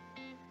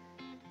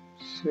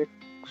 6,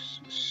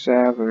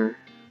 7.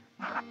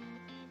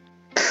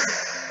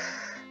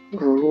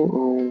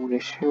 Oh,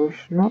 this is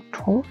not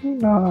tall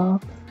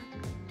enough.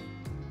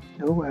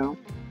 Oh well,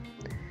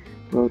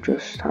 we'll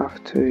just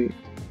have to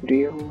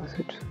deal with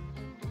it.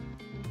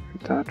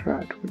 That's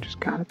right, we just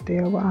gotta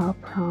deal with our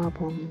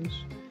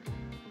problems.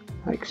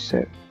 Like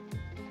so.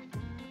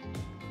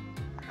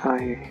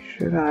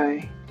 Should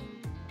I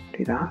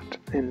do that?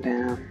 And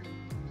then,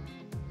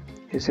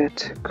 is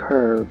it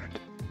curved?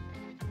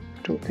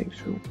 I don't think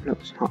so. No,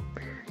 it's not.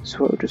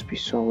 So it'll just be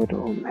solid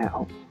old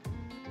metal.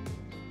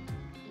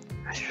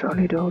 A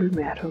solid old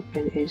metal,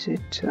 and is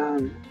it,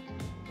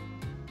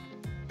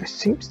 it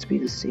seems to be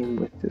the same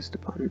width as the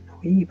button, a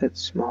wee bit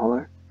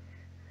smaller.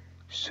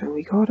 So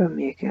we gotta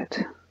make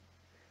it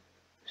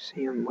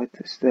same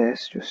width as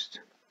this, just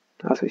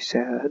as we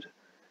said,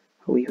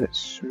 a wee bit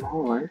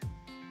smaller.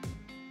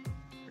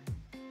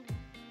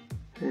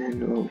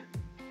 And we'll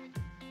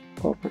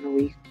pop in a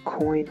wee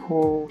coin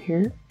hole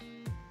here.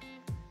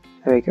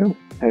 There we go,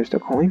 there's the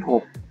coin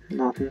hole.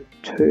 Nothing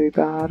too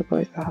bad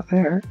about that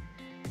there.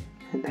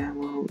 And then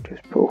we'll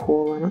just put a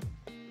hole in it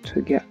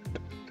to get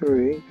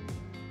through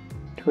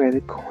to where the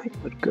coin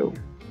would go.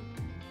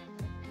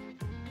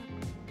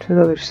 To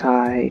the other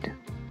side.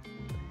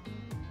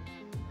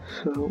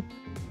 So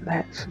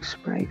let's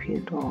spray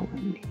paint all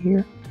in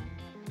here.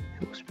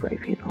 And we'll spray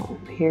paint all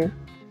in here.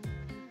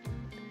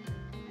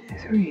 And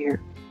through here.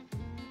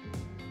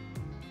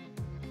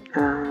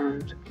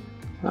 And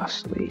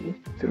lastly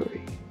through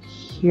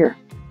here.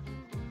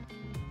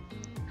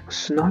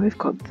 So now we've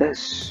got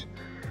this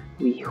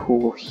wee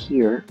hole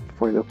here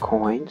for the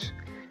coins.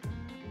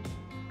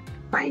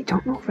 I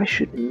don't know if I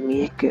should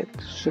make it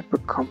super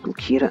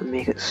complicated and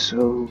make it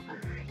so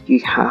you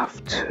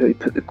have to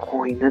put the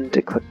coin in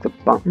to click the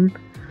button.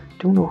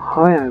 Don't know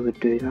how I would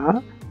do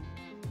that.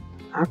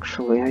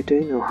 Actually, I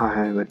do know how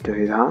I would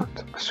do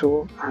that.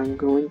 So I'm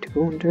going to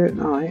go and do it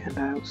now, and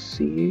I'll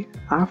see you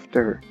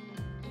after.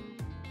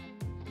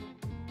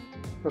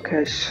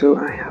 Okay, so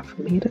I have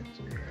made it.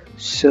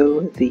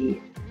 So the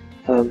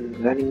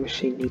vending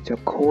machine needs a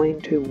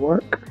coin to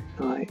work.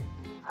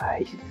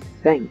 I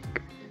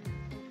think.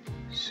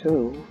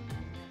 So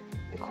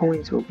the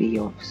coins will be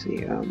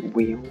obviously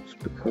wheels,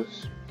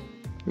 because,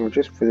 well,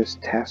 just for this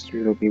test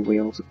there'll be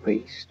wheels at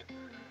least.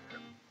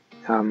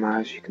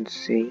 As you can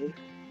see,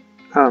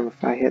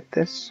 if I hit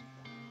this,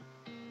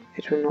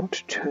 it will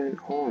not turn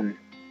on,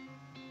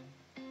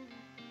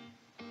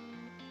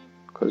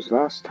 because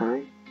last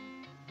time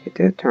it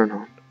did turn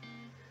on.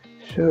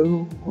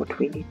 So what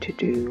we need to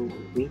do,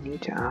 we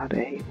need to add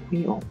a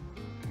wheel.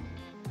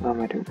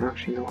 I don't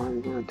actually know how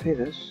I'm going to do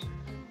this.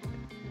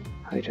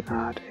 How to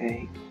add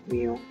a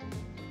wheel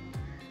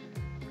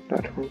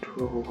that won't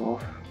roll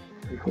off,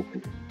 I'm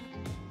hoping.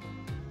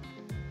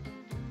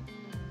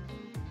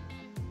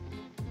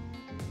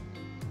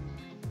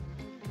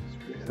 Let's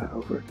move that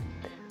over.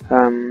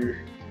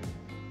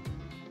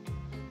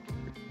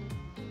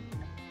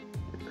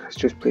 Let's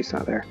just place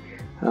that there.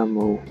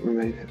 We'll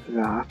remove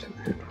that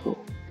and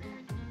we'll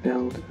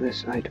build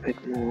this out a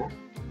bit more.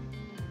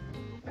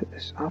 Put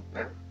this up.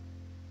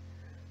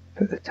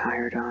 Put the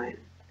tire down.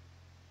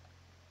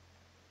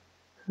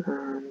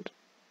 And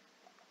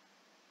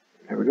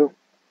there we go.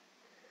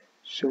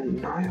 So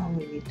now all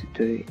we need to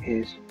do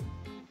is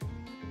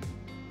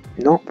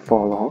not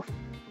fall off,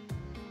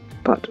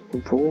 but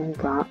roll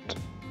that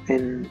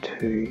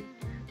into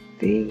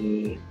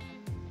the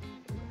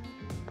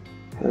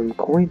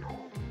coin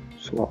hole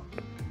slot,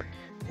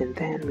 and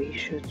then we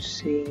should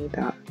see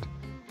that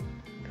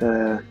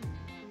the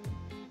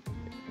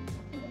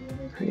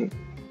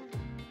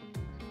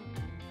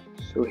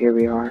so here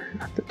we are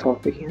at the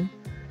top again.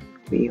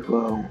 We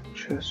will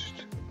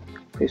just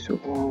place a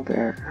wall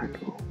there, and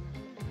we'll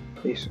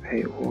place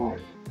a wall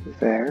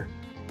there,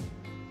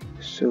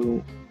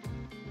 so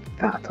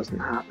that doesn't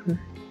happen.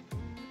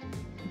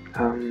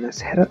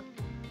 Let's hit it.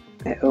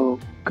 It'll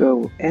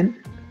go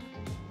in,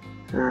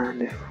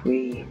 and if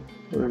we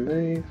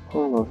remove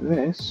all of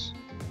this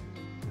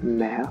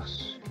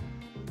mess,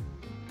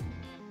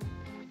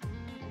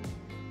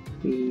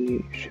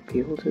 we should be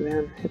able to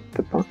then hit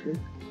the button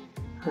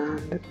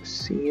and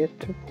see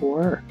it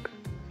work.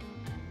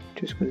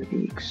 Which is going to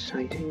be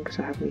exciting because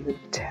I haven't even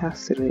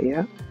tested it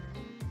yet.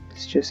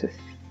 It's just a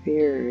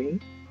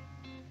theory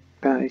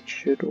that it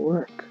should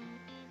work.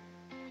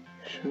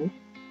 So,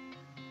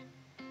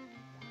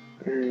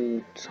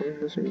 something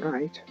isn't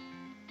right.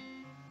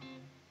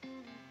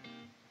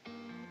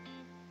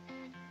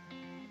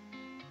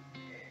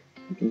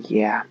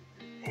 Yeah,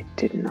 it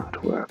did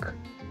not work.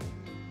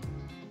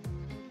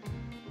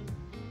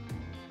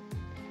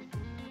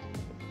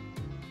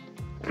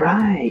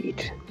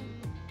 Right.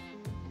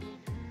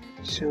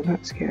 So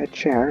let's get a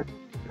chair.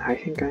 I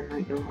think I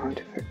might know how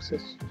to fix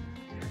this.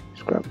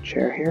 Just grab a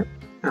chair here.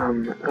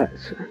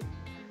 Let's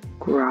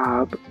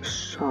grab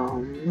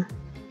some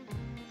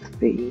of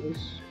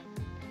these.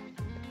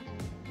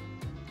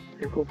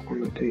 And what we're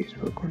going to do is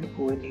we're going to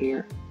go in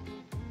here,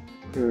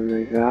 we're going to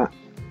remove that,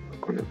 we're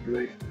going to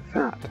remove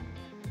that,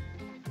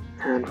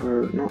 and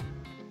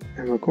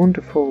we're going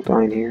to fall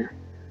down here,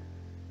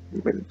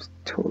 but it's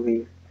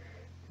totally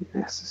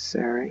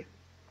necessary.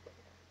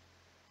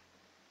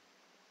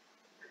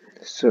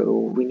 So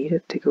we need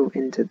it to go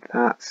into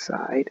that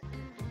side,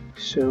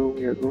 so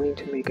we are going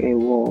to make a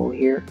wall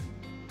here,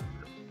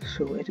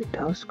 so it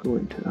does go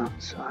into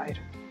that side,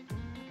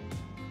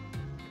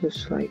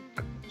 just like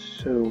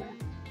so.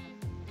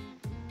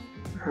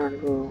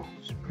 And we'll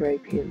spray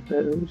paint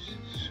those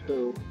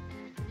so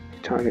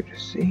it's harder to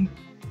see.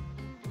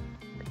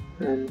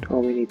 And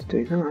all we need to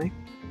do now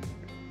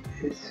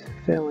is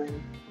fill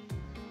in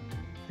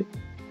the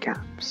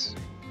gaps.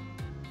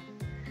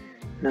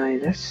 Now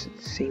this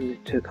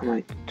seemed to come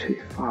out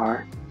too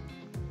far.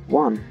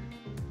 1.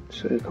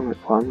 So it'll come out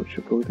 1, which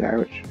will go there,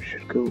 which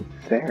should go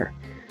there.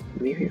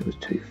 Maybe it was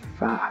too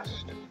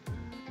fast.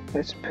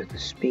 Let's put the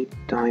speed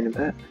down a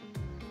bit.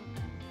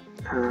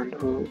 And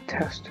we'll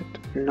test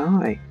it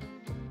now.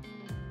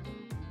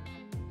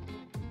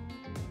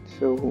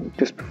 So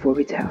just before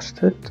we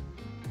test it,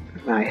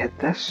 I hit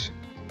this,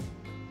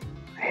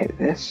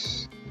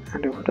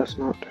 and it does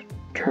not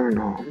turn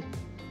on.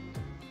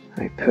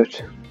 I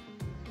put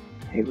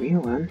a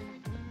wheel in.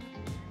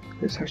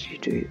 Let's actually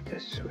do it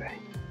this way.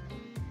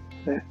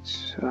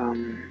 Let's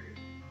I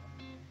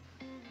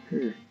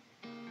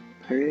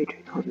really do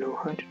not know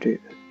how to do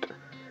it,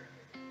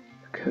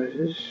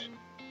 because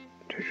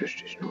there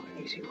just is not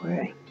an easy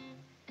way.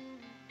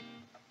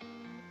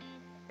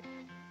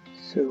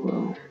 So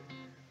we'll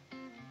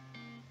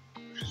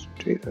just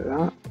do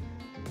that,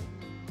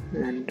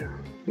 and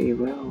we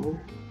will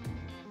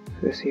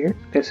this here.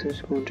 This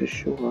is going to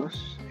show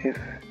us if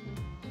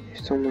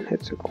someone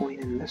hits a coin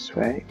in this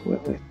way,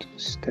 will it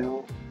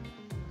still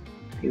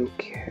be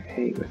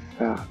okay with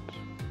that?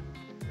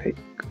 Like,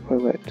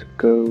 will it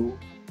go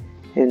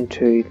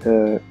into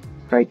the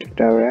right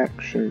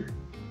direction?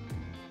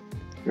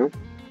 No?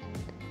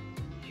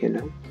 You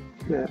know,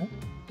 that.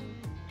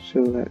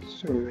 So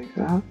let's remove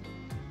that.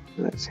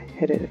 Let's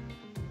hit it.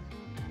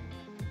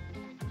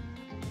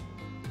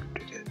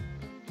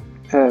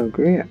 Oh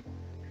great,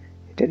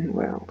 it didn't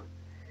weld.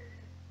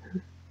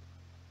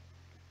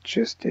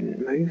 Just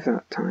didn't move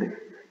that time.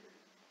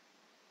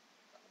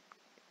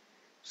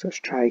 So let's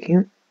try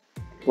again.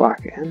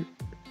 Whack it in.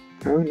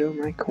 Oh no,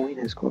 my coin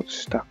has got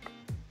stuck.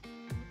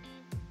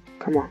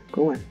 Come on,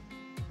 go in.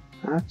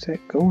 That's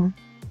it, go on.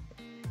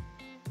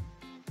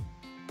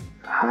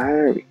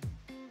 Harry,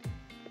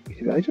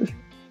 did I just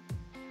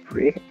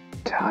break a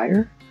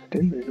tire? I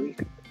didn't even know you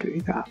could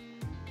do that.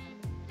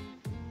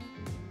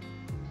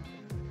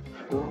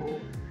 So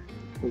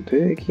we'll do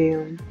it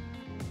again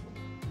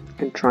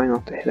and try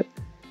not to hit it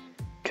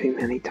too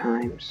many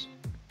times.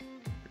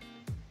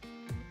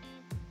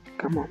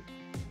 Come on.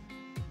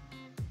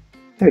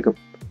 There we go.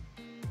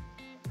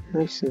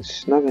 Nice and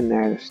snug in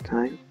there this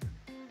time.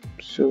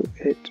 So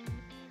it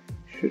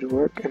should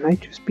work. It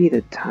might just be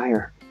the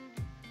tire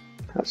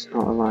that's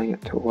not allowing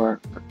it to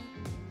work.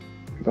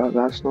 But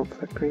that's not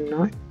flickering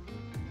now.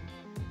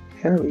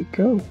 There we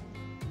go.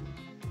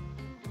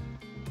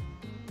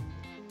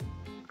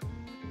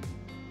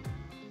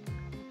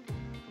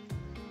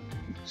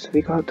 So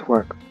we got it to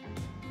work.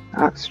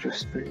 That's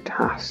just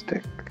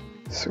fantastic.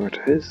 So it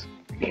is.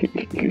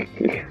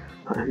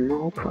 I'm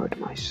all proud of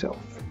myself.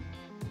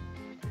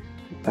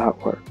 That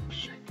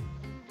works.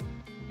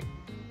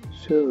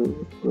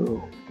 So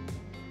we'll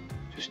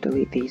just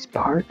delete these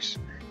parts.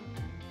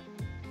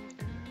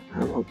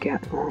 And we'll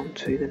get on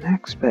to the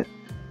next bit.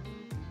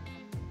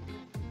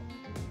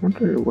 I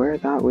wonder where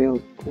that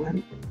wheel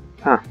went.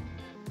 Ah,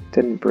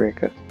 didn't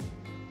break it.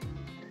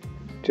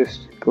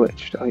 Just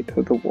glitched out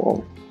of the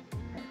wall.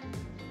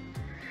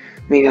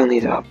 Maybe I'll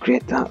need to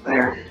upgrade that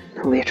there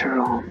later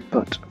on,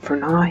 but for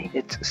now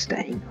it's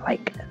staying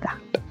like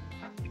that.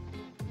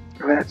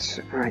 Let's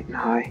right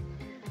now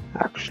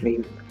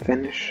actually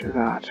finish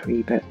that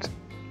wee bit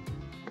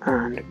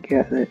and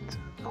get it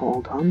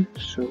all done.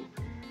 So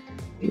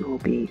we will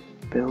be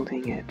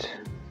building it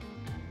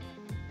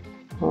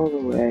all the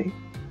way.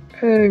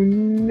 Oh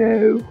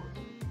no!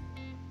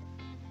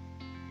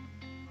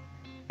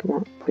 Come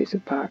on, place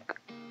it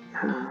back.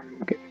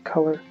 Get the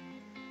colour.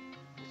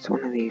 It's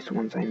one of these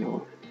ones I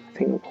know. I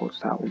think it was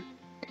that one.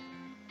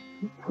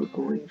 We're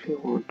going to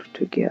want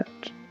to get.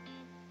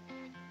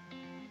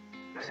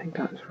 I think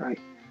that's right.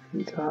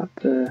 Is that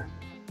the?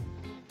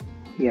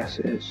 Yes,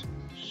 it is.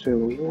 So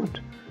we want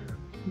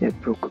it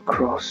broke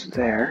across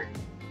there.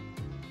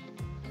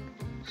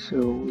 So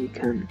we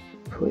can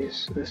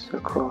place this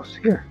across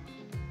here.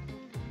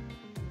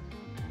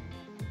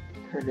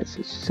 And it's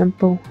as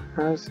simple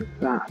as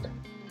that.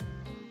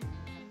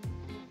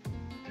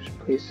 Just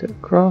place it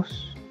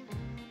across.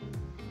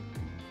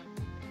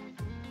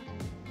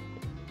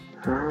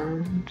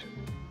 And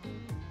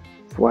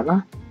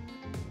voila.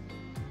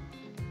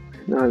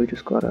 Now we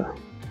just gotta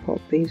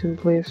pop these in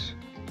place.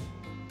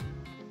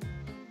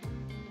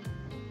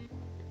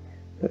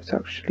 let's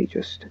actually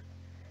just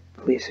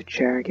place a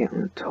chair again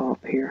on the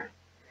top here.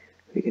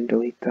 We can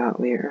delete that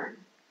later.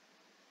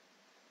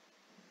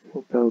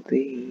 We'll build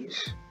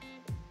these.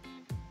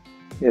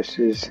 This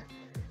is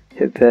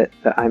a bit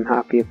that I'm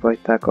happy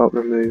about that got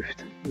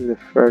removed in the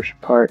first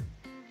part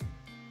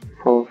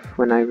of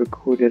when I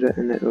recorded it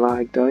and it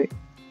lagged out.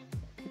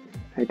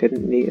 I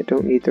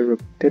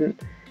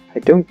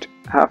don't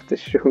have to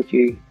show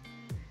you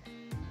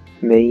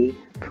me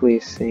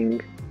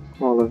placing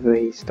all of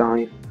these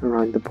down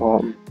around the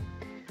bottom,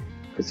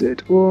 because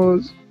it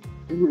was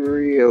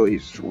really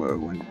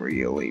slow and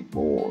really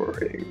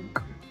boring.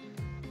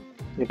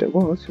 And it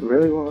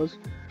really was.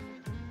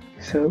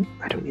 So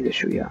I don't need to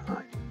show you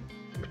that,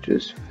 which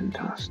is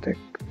fantastic.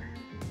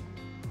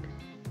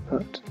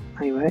 But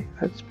anyway,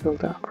 let's build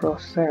that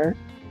across there.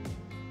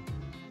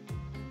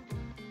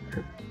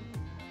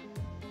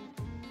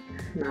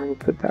 Now we'll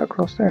put that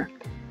across there.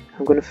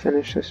 I'm going to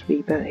finish this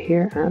wee bit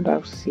here and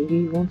I'll see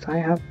you once I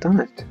have done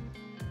it.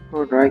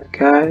 Alright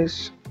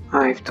guys,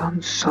 I've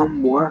done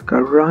some work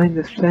around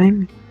the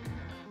thing.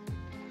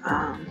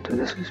 And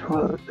this is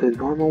what the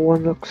normal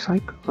one looks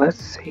like. Let's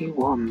see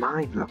what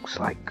mine looks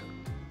like.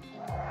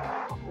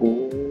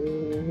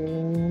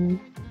 Oh,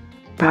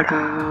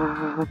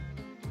 ta-da!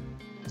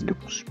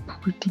 Looks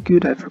pretty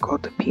good. I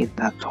forgot to paint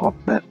that top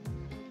bit.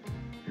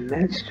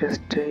 Let's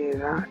just do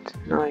that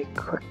now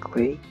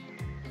quickly.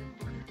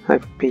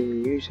 I've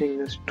been using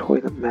this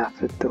toilet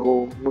method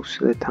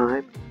most of the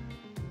time.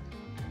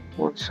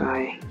 Once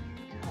I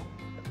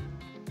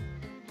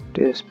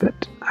do this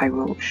bit, I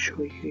will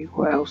show you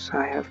what else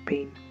I have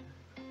been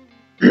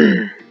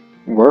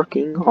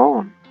working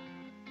on.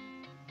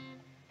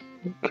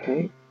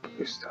 Okay,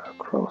 place that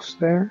across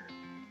there.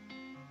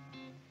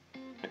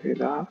 Do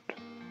that.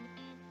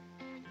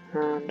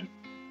 And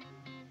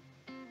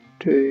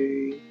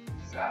do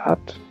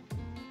that.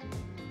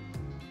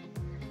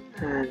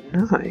 And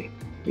now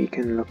we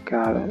can look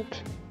at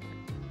it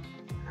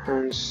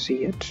and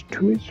see it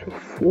to its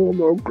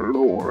former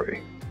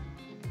glory.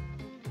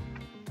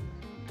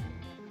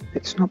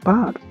 It's not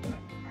bad.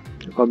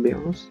 I'll be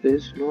honest,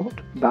 it's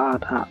not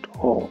bad at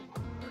all.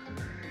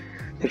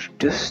 There's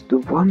just the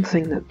one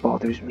thing that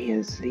bothers me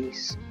is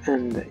these,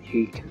 and that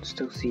you can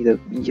still see the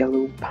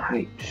yellow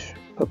pipes.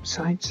 But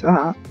besides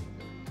that,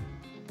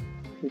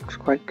 it looks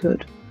quite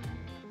good.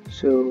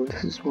 So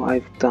this is what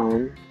I've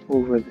done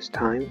over this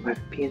time.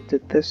 I've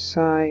painted this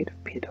side,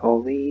 I've painted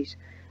all these,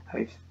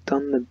 I've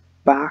done the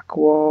back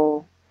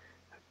wall.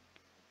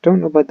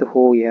 Don't know about the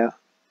hole yet,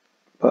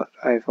 but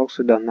I've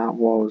also done that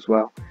wall as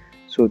well.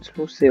 So it's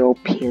mostly all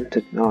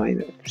painted now,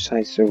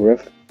 besides the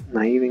roof. And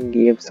I even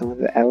gave some of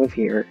the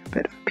elevator a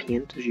bit of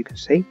paint, as you can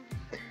see.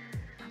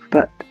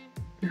 But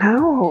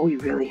now all we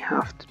really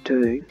have to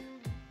do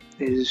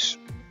is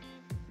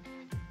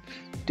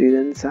do the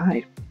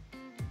inside.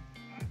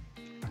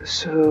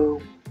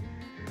 So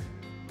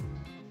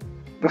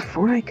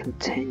before I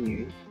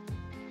continue,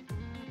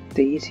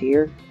 these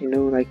here, you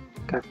know, like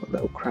I've got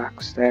little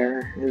cracks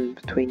there in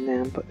between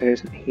them, but there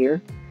isn't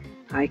here.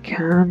 I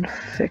can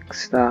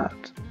fix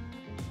that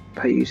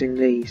by using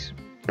these,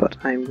 but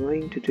I'm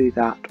going to do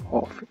that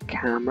off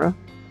camera.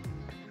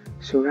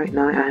 So right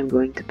now I'm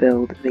going to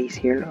build these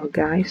here little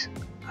guys.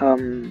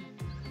 Since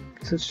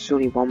there's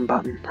only one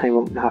button, I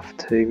won't have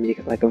to make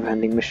it like a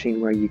vending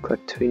machine where you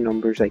click two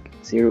numbers like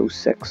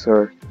 06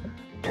 or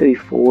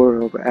 24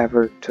 or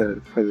whatever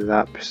for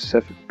that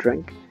specific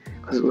drink,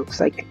 because it looks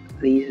like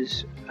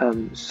these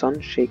sun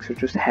shakes are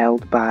just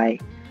held by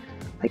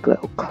like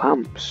little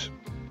clamps.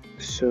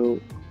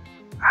 So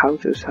I'll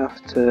just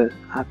have to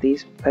add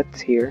these bits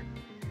here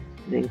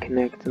and then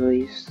connect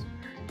these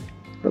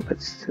little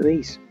bits to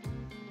these.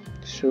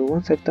 So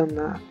once I've done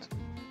that,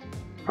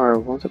 or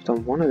once I've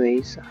done one of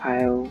these,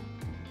 I'll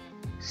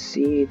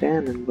see you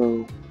then and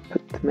we'll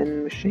put them in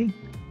the machine.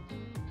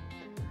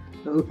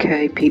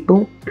 Okay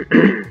people,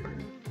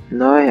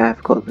 now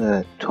I've got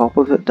the top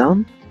of it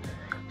done.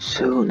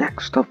 So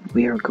next up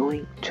we are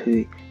going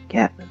to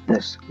get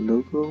this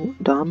logo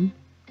done,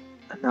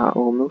 and that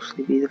will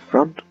mostly be the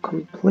front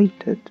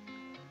completed.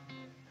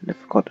 And I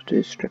forgot to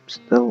do strip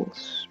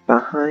stills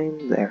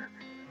behind there,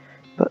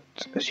 but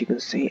as you can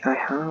see I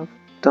have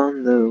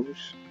done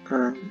those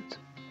and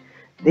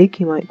they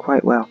came out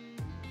quite well.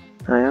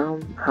 I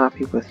am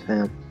happy with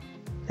them,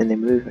 and they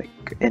move like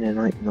in and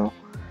out and all.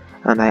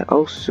 And I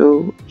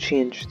also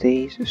changed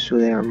these so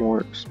they are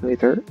more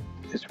smoother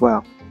as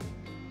well.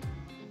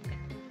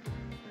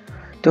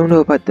 Don't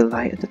know about the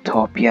light at the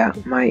top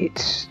yet.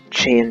 Might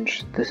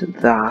change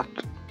that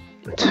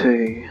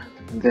to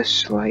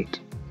this light.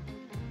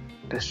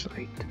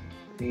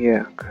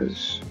 Yeah,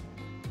 because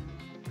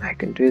I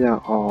can do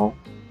that all.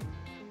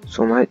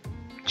 So I might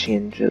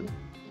change it.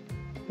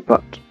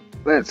 But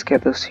let's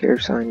get this here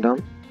sign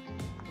done.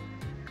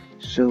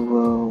 So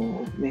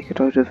we'll make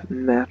it out of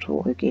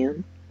metal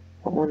again.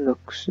 What one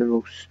looks the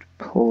most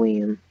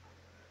plain?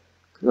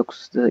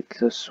 Looks like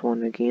this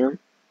one again.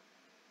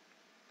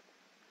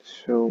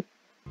 So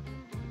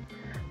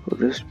we'll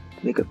just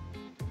make a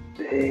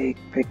big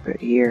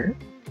bit here,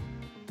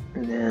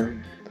 and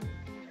then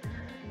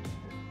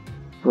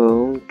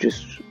we'll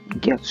just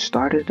get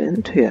started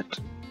into it.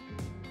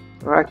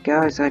 Alright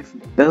guys, I've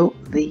built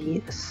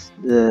the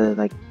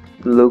like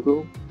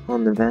logo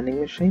on the vending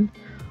machine.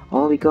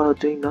 All we gotta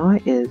do now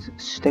is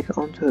stick it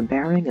onto a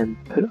bearing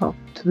and put it up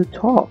to the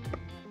top.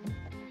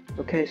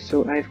 Okay,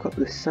 so I've got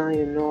the sign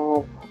and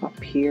all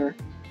up here.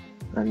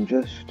 I'm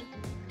just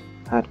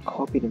had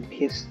copied and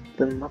pasted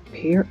them up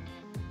here.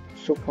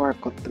 So far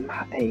I've got them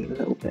at a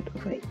little bit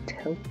of a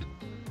tilt.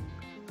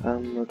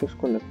 We're just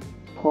going to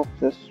pop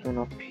this one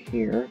up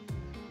here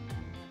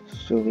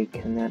so we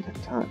can then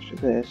attach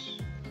this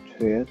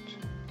to it,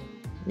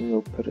 and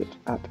we'll put it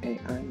at an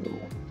angle.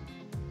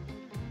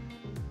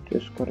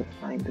 Just gotta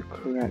find the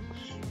correct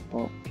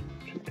spot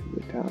to do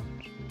it at.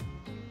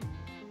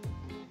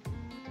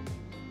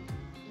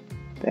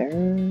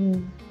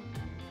 There.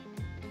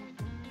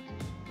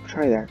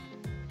 Try there.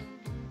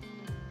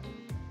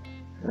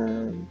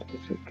 And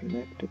is it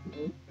connected?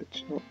 Nope,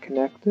 it's not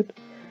connected.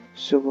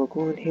 So we'll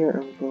go in here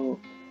and we'll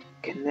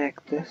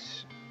connect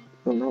this.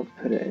 We'll not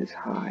put it as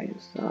high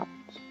as that.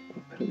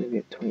 We'll put it maybe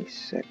at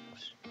 26.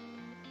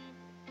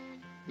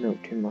 No,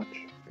 too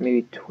much.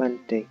 Maybe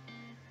 20.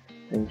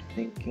 I'm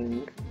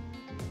thinking.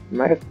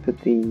 Might have put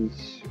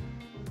these.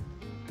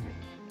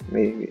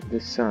 Maybe the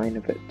sign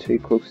a bit too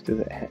close to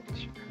the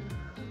edge.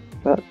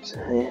 But,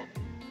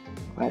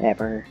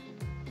 whatever.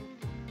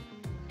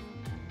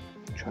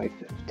 Try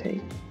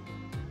 15.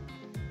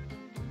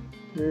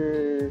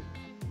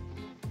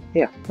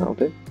 Yeah, that'll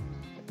do.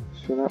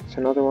 So that's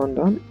another one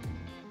done.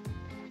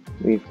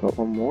 We've got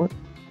one more.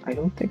 I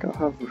don't think I'll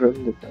have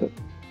room to put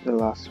the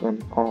last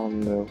one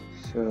on though.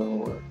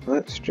 So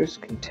let's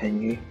just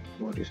continue.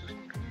 We'll just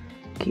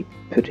keep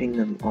putting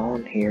them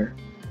on here.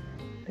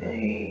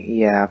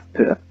 Yeah, I've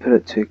put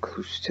it too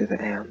close to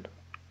the end.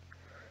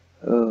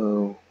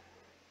 Oh.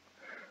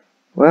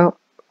 Well,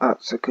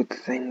 that's a good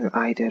thing that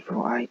I did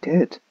what I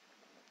did.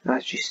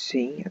 As you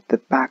see at the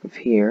back of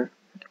here,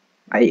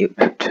 I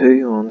put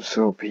 2 on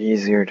so it'll be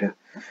easier to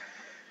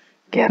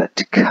get it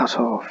to cut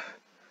off.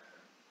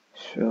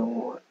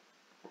 So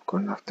I'm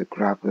going to have to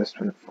grab this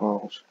when it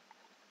falls.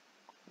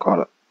 Got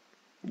it.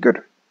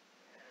 Good.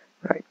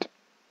 Right.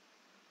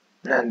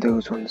 And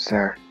those ones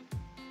there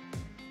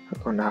are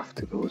going to have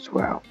to go as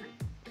well.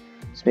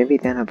 So maybe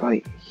then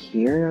about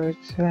here I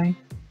would say.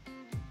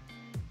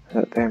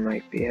 That there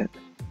might be it.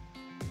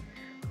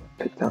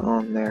 Put that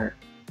on there.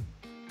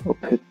 We'll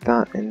put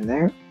that in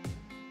there.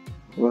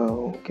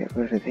 We'll get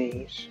rid of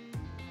these.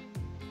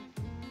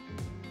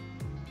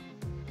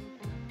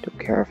 Don't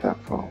care if that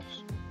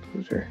falls.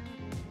 Those are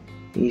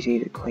easy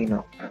to clean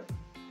up.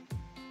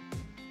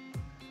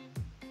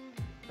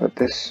 But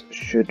this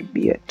should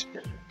be it.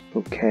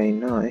 Okay,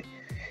 now,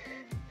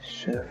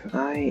 so if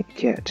I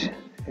get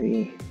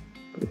a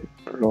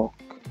block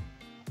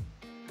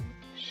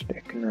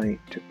sticking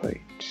out about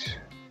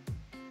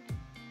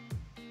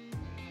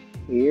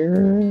here,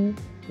 no,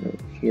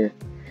 here,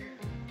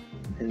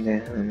 and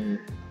then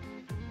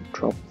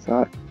drop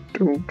that,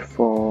 don't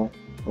fall.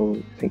 Oh,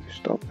 I think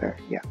stop there,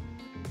 yeah.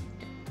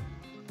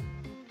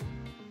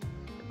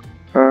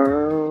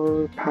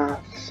 Oh,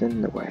 path's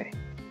in the way.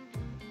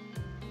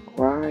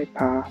 Why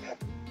path?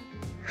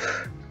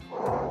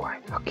 Oh,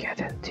 I'm lucky I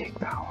didn't take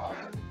that off.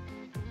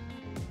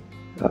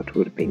 That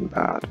would have been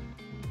bad.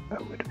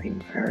 That would have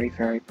been very,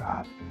 very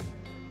bad.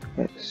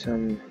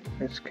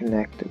 Let's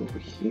connect it over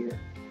here.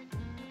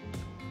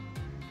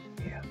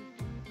 Yeah.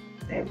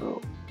 And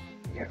we'll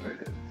get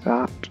rid of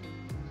that.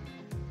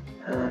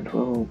 And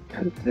we'll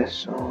put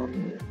this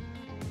on.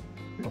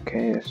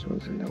 Okay, this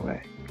one's in the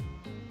way.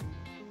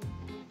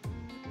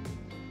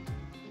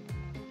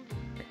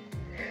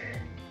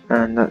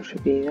 And that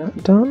should be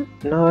that done.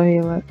 Now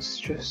let's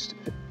just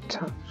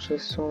attach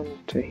this on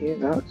to here.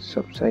 That's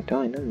upside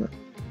down, isn't it?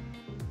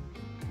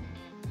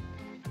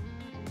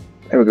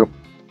 There we go.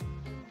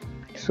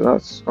 So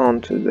that's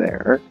onto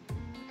there.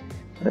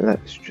 And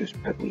let's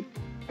just put the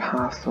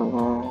path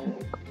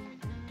along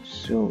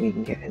so we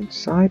can get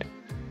inside.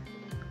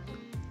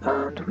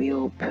 And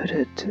we'll put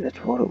it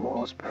at what it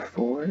was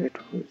before. It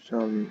was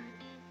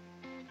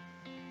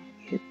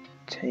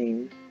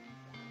 18.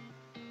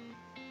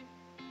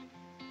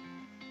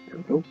 There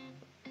we go.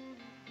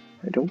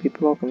 Don't be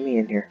blocking me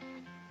in here.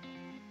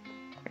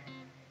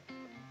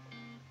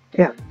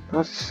 Yeah,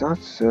 that's a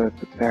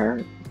bit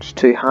better. It's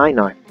too high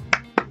now.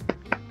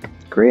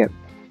 Great.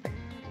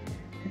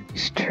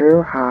 It's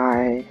too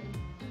high.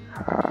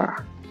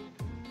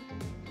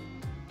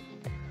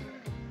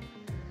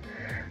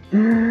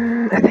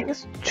 I think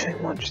it's too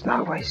much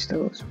that way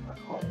still as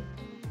well.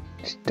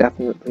 It's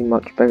definitely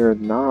much bigger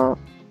than that.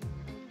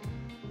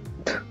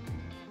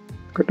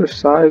 Look at the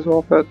size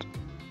of it.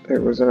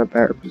 It was in a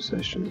better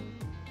position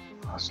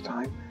last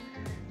time.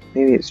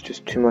 Maybe it's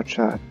just too much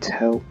at a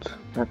tilt.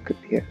 That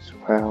could be it as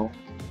well.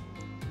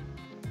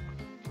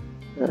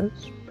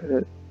 Let's put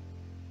it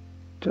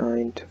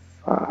down to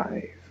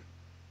 5.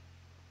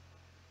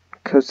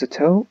 Because the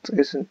tilt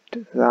isn't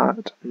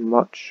that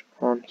much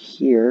on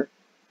here.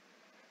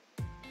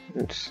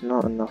 It's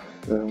not enough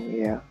though,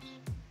 yes.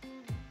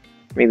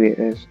 Maybe it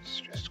is,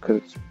 it's just because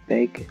it's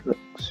big, it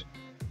looks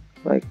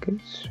like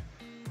it's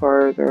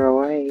farther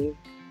away.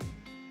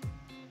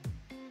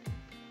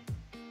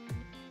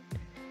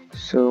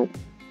 So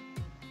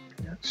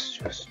let's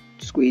just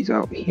squeeze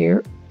out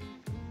here,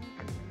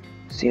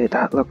 see what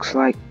that looks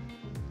like,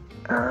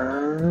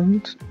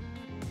 and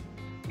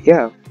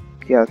yeah,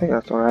 I think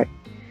that's alright.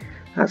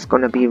 That's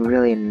gonna be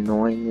really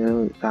annoying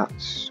though,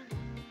 that's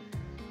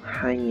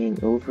hanging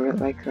over it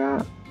like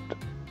that,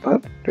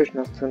 but there's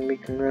nothing we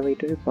can really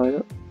do about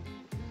it,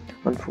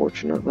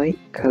 unfortunately,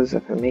 because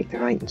if I make the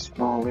writing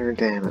smaller,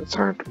 then it's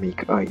hard to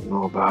make it out and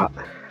all that.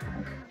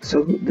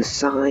 So the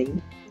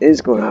sign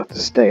is gonna have to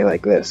stay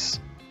like this.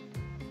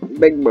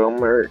 Big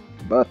bummer,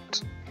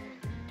 but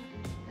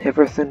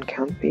everything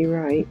can't be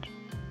right.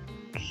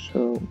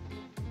 So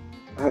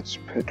let's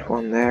put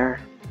one there,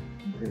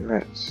 and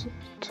let's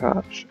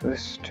attach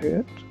this to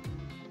it.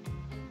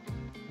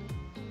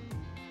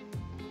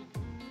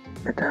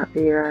 Would that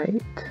be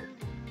right?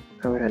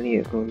 Or would I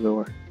need to go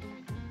lower?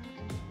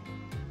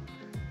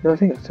 No, I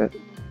think that's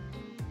it.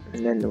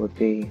 And then there would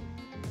be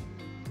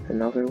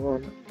another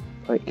one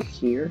like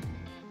here.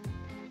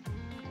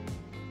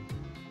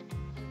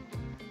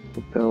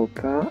 We'll build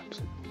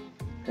that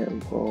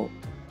and we'll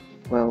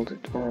weld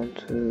it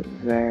onto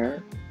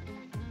there.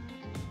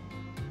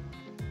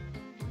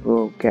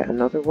 We'll get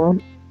another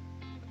one.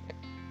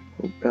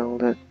 We'll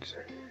build it,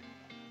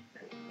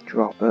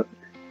 drop it.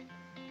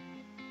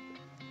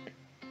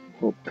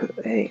 We'll put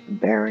a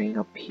bearing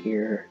up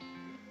here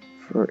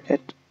for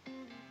it,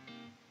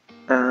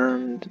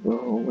 and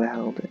we'll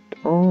weld it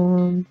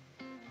on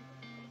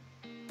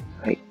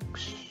like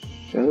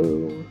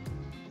so.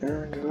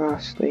 And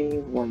lastly,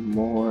 one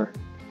more.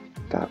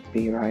 That'd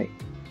be right.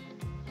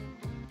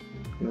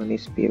 It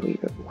needs to be a wee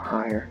bit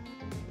higher.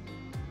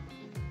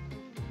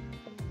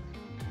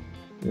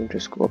 We'll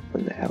just go up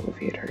in the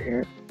elevator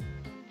here,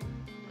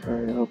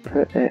 and we'll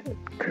put it.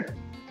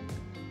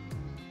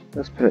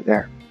 Let's put it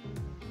there.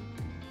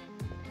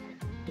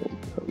 We'll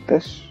build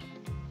this.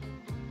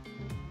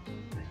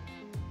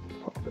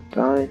 Pop it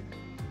down.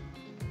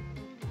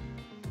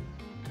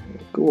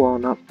 We'll go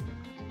on up.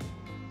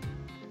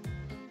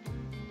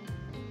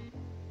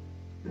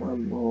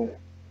 One more.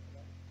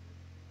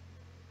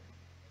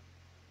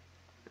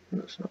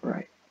 That's not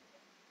right.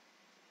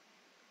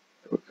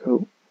 There we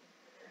go.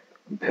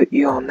 Put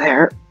you on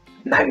there.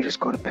 Now you just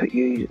got to put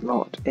you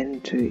lot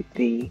into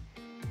the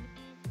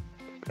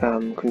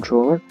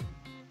controller.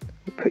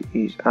 Put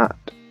you at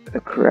the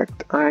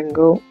correct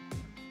angle,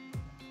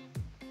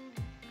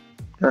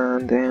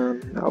 and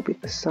then that'll be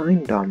the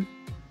sign done.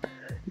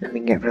 Then we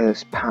can get rid of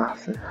this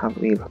path and have a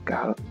wee look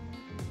at it.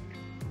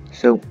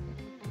 So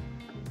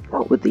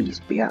what would these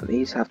be at?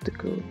 These have to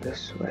go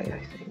this way, I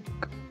think.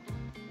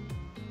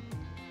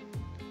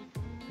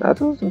 That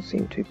doesn't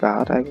seem too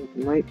bad. I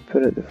might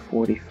put it to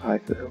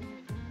 45 though.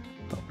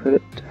 I'll put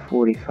it to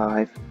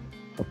 45.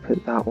 I'll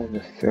put that one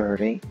to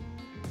 30.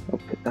 I'll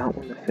put that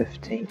one to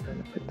 15.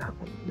 And I'll put that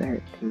one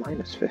there to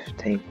minus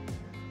 15.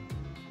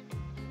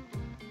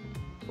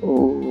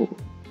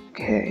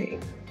 Okay.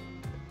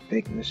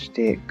 Big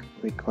mistake.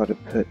 We gotta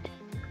put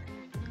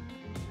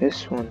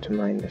this one to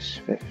minus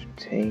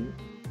 15.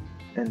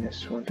 And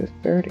this one to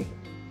 30.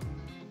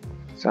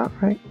 Is that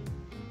right?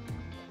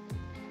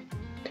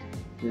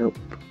 Nope.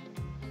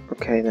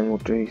 Okay, then we'll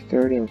do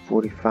 30 and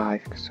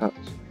 45, because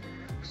that's,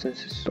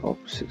 since it's the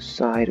opposite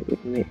side, it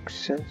would make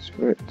sense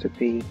for it to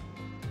be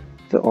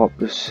the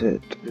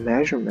opposite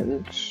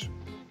measurements.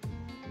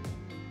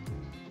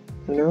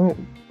 No.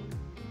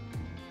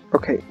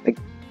 Okay, like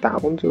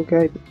that one's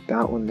okay, but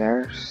that one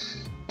there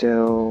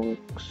still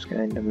looks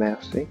kinda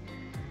messy.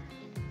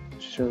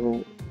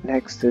 So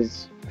next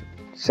is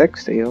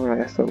 60,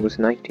 alright, I thought it was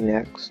 90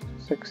 next.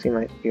 60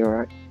 might be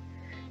alright.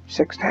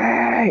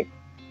 60!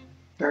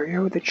 Are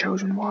you the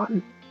chosen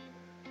one?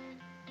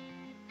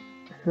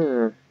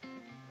 I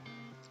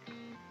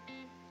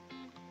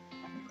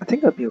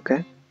think I'll be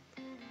okay.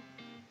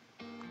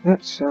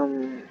 Let's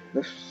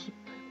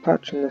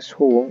patch in this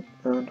hole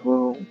and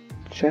we'll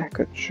check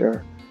it,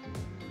 sure.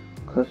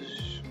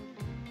 Cause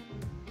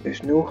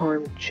there's no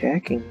harm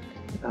checking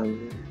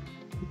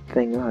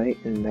thing out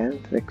and then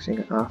fixing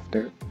it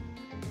after.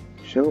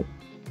 So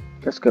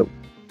let's go.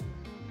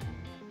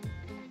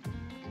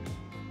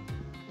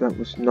 That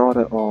was not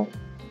at all.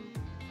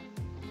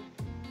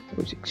 I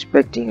was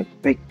expecting a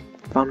big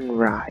fun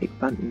ride,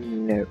 but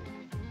no.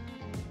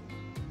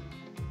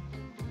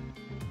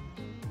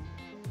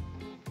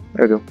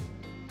 There we go.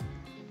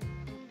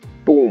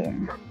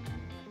 Boom.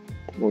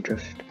 We'll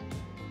just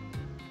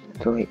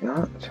delete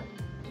that.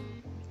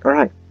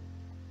 Alright.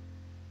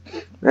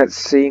 Let's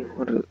see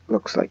what it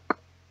looks like.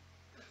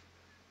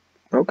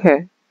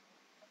 Okay.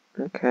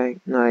 Okay.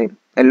 Now,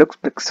 it looks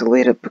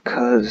pixelated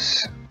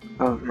because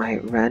of my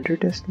render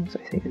distance.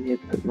 I think I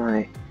need to put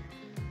my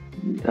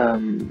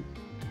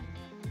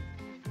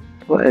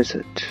what is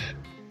it?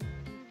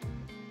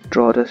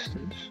 Draw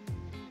distance.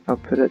 I'll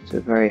put it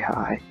to very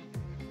high.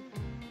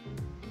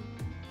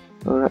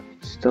 Oh, that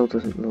still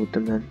doesn't load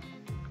them in.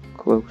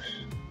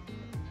 Close.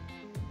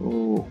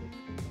 Oh,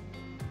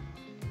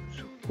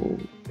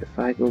 if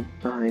I go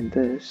behind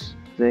this,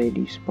 they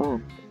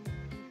despawn.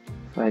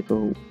 If I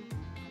go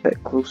a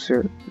bit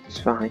closer, it's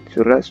fine.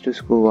 So let's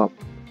just go up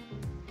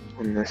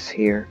on this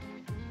here.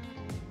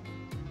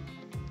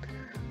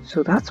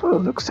 So that's what it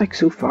looks like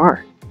so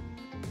far.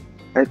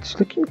 It's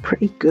looking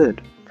pretty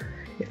good.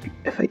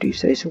 If I do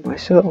say so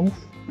myself,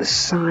 the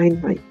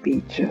sign might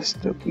be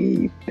just a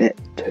wee bit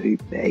too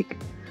big.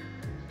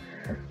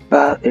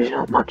 But there's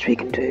not much we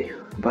can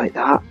do about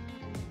that.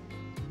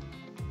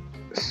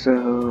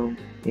 So,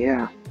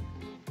 yeah.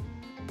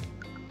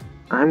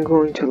 I'm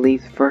going to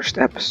leave the first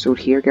episode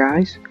here,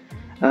 guys.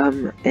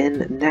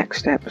 In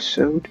next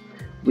episode,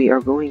 we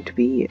are going to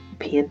be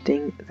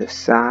painting the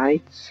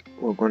sides.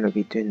 We're going to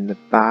be doing the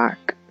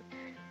back,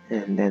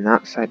 and then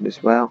that side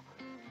as well.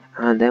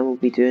 And then we'll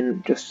be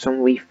doing just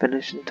some wee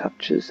finishing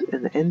touches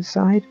in the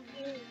inside.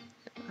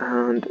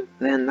 And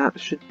then that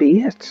should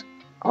be it.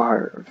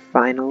 Our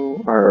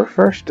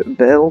first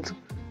build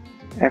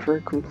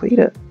ever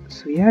completed.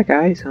 So yeah,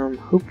 guys,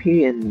 hope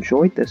you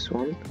enjoyed this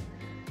one.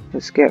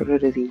 Let's get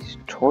rid of these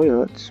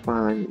toilets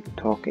while I'm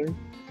talking.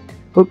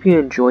 Hope you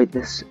enjoyed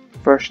this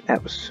first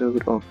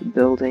episode of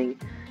building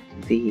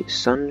the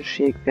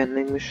Sunshake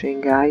vending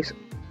machine, guys.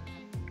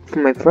 For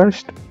my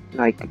first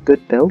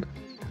good build,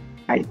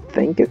 I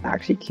think it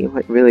actually came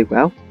out really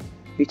well.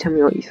 You tell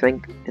me what you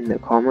think in the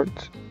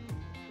comments,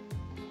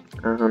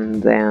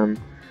 and then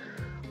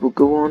we'll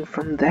go on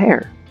from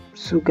there.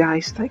 So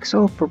guys, thanks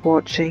all for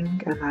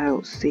watching, and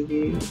I'll see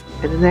you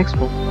in the next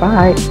one.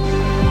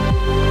 Bye!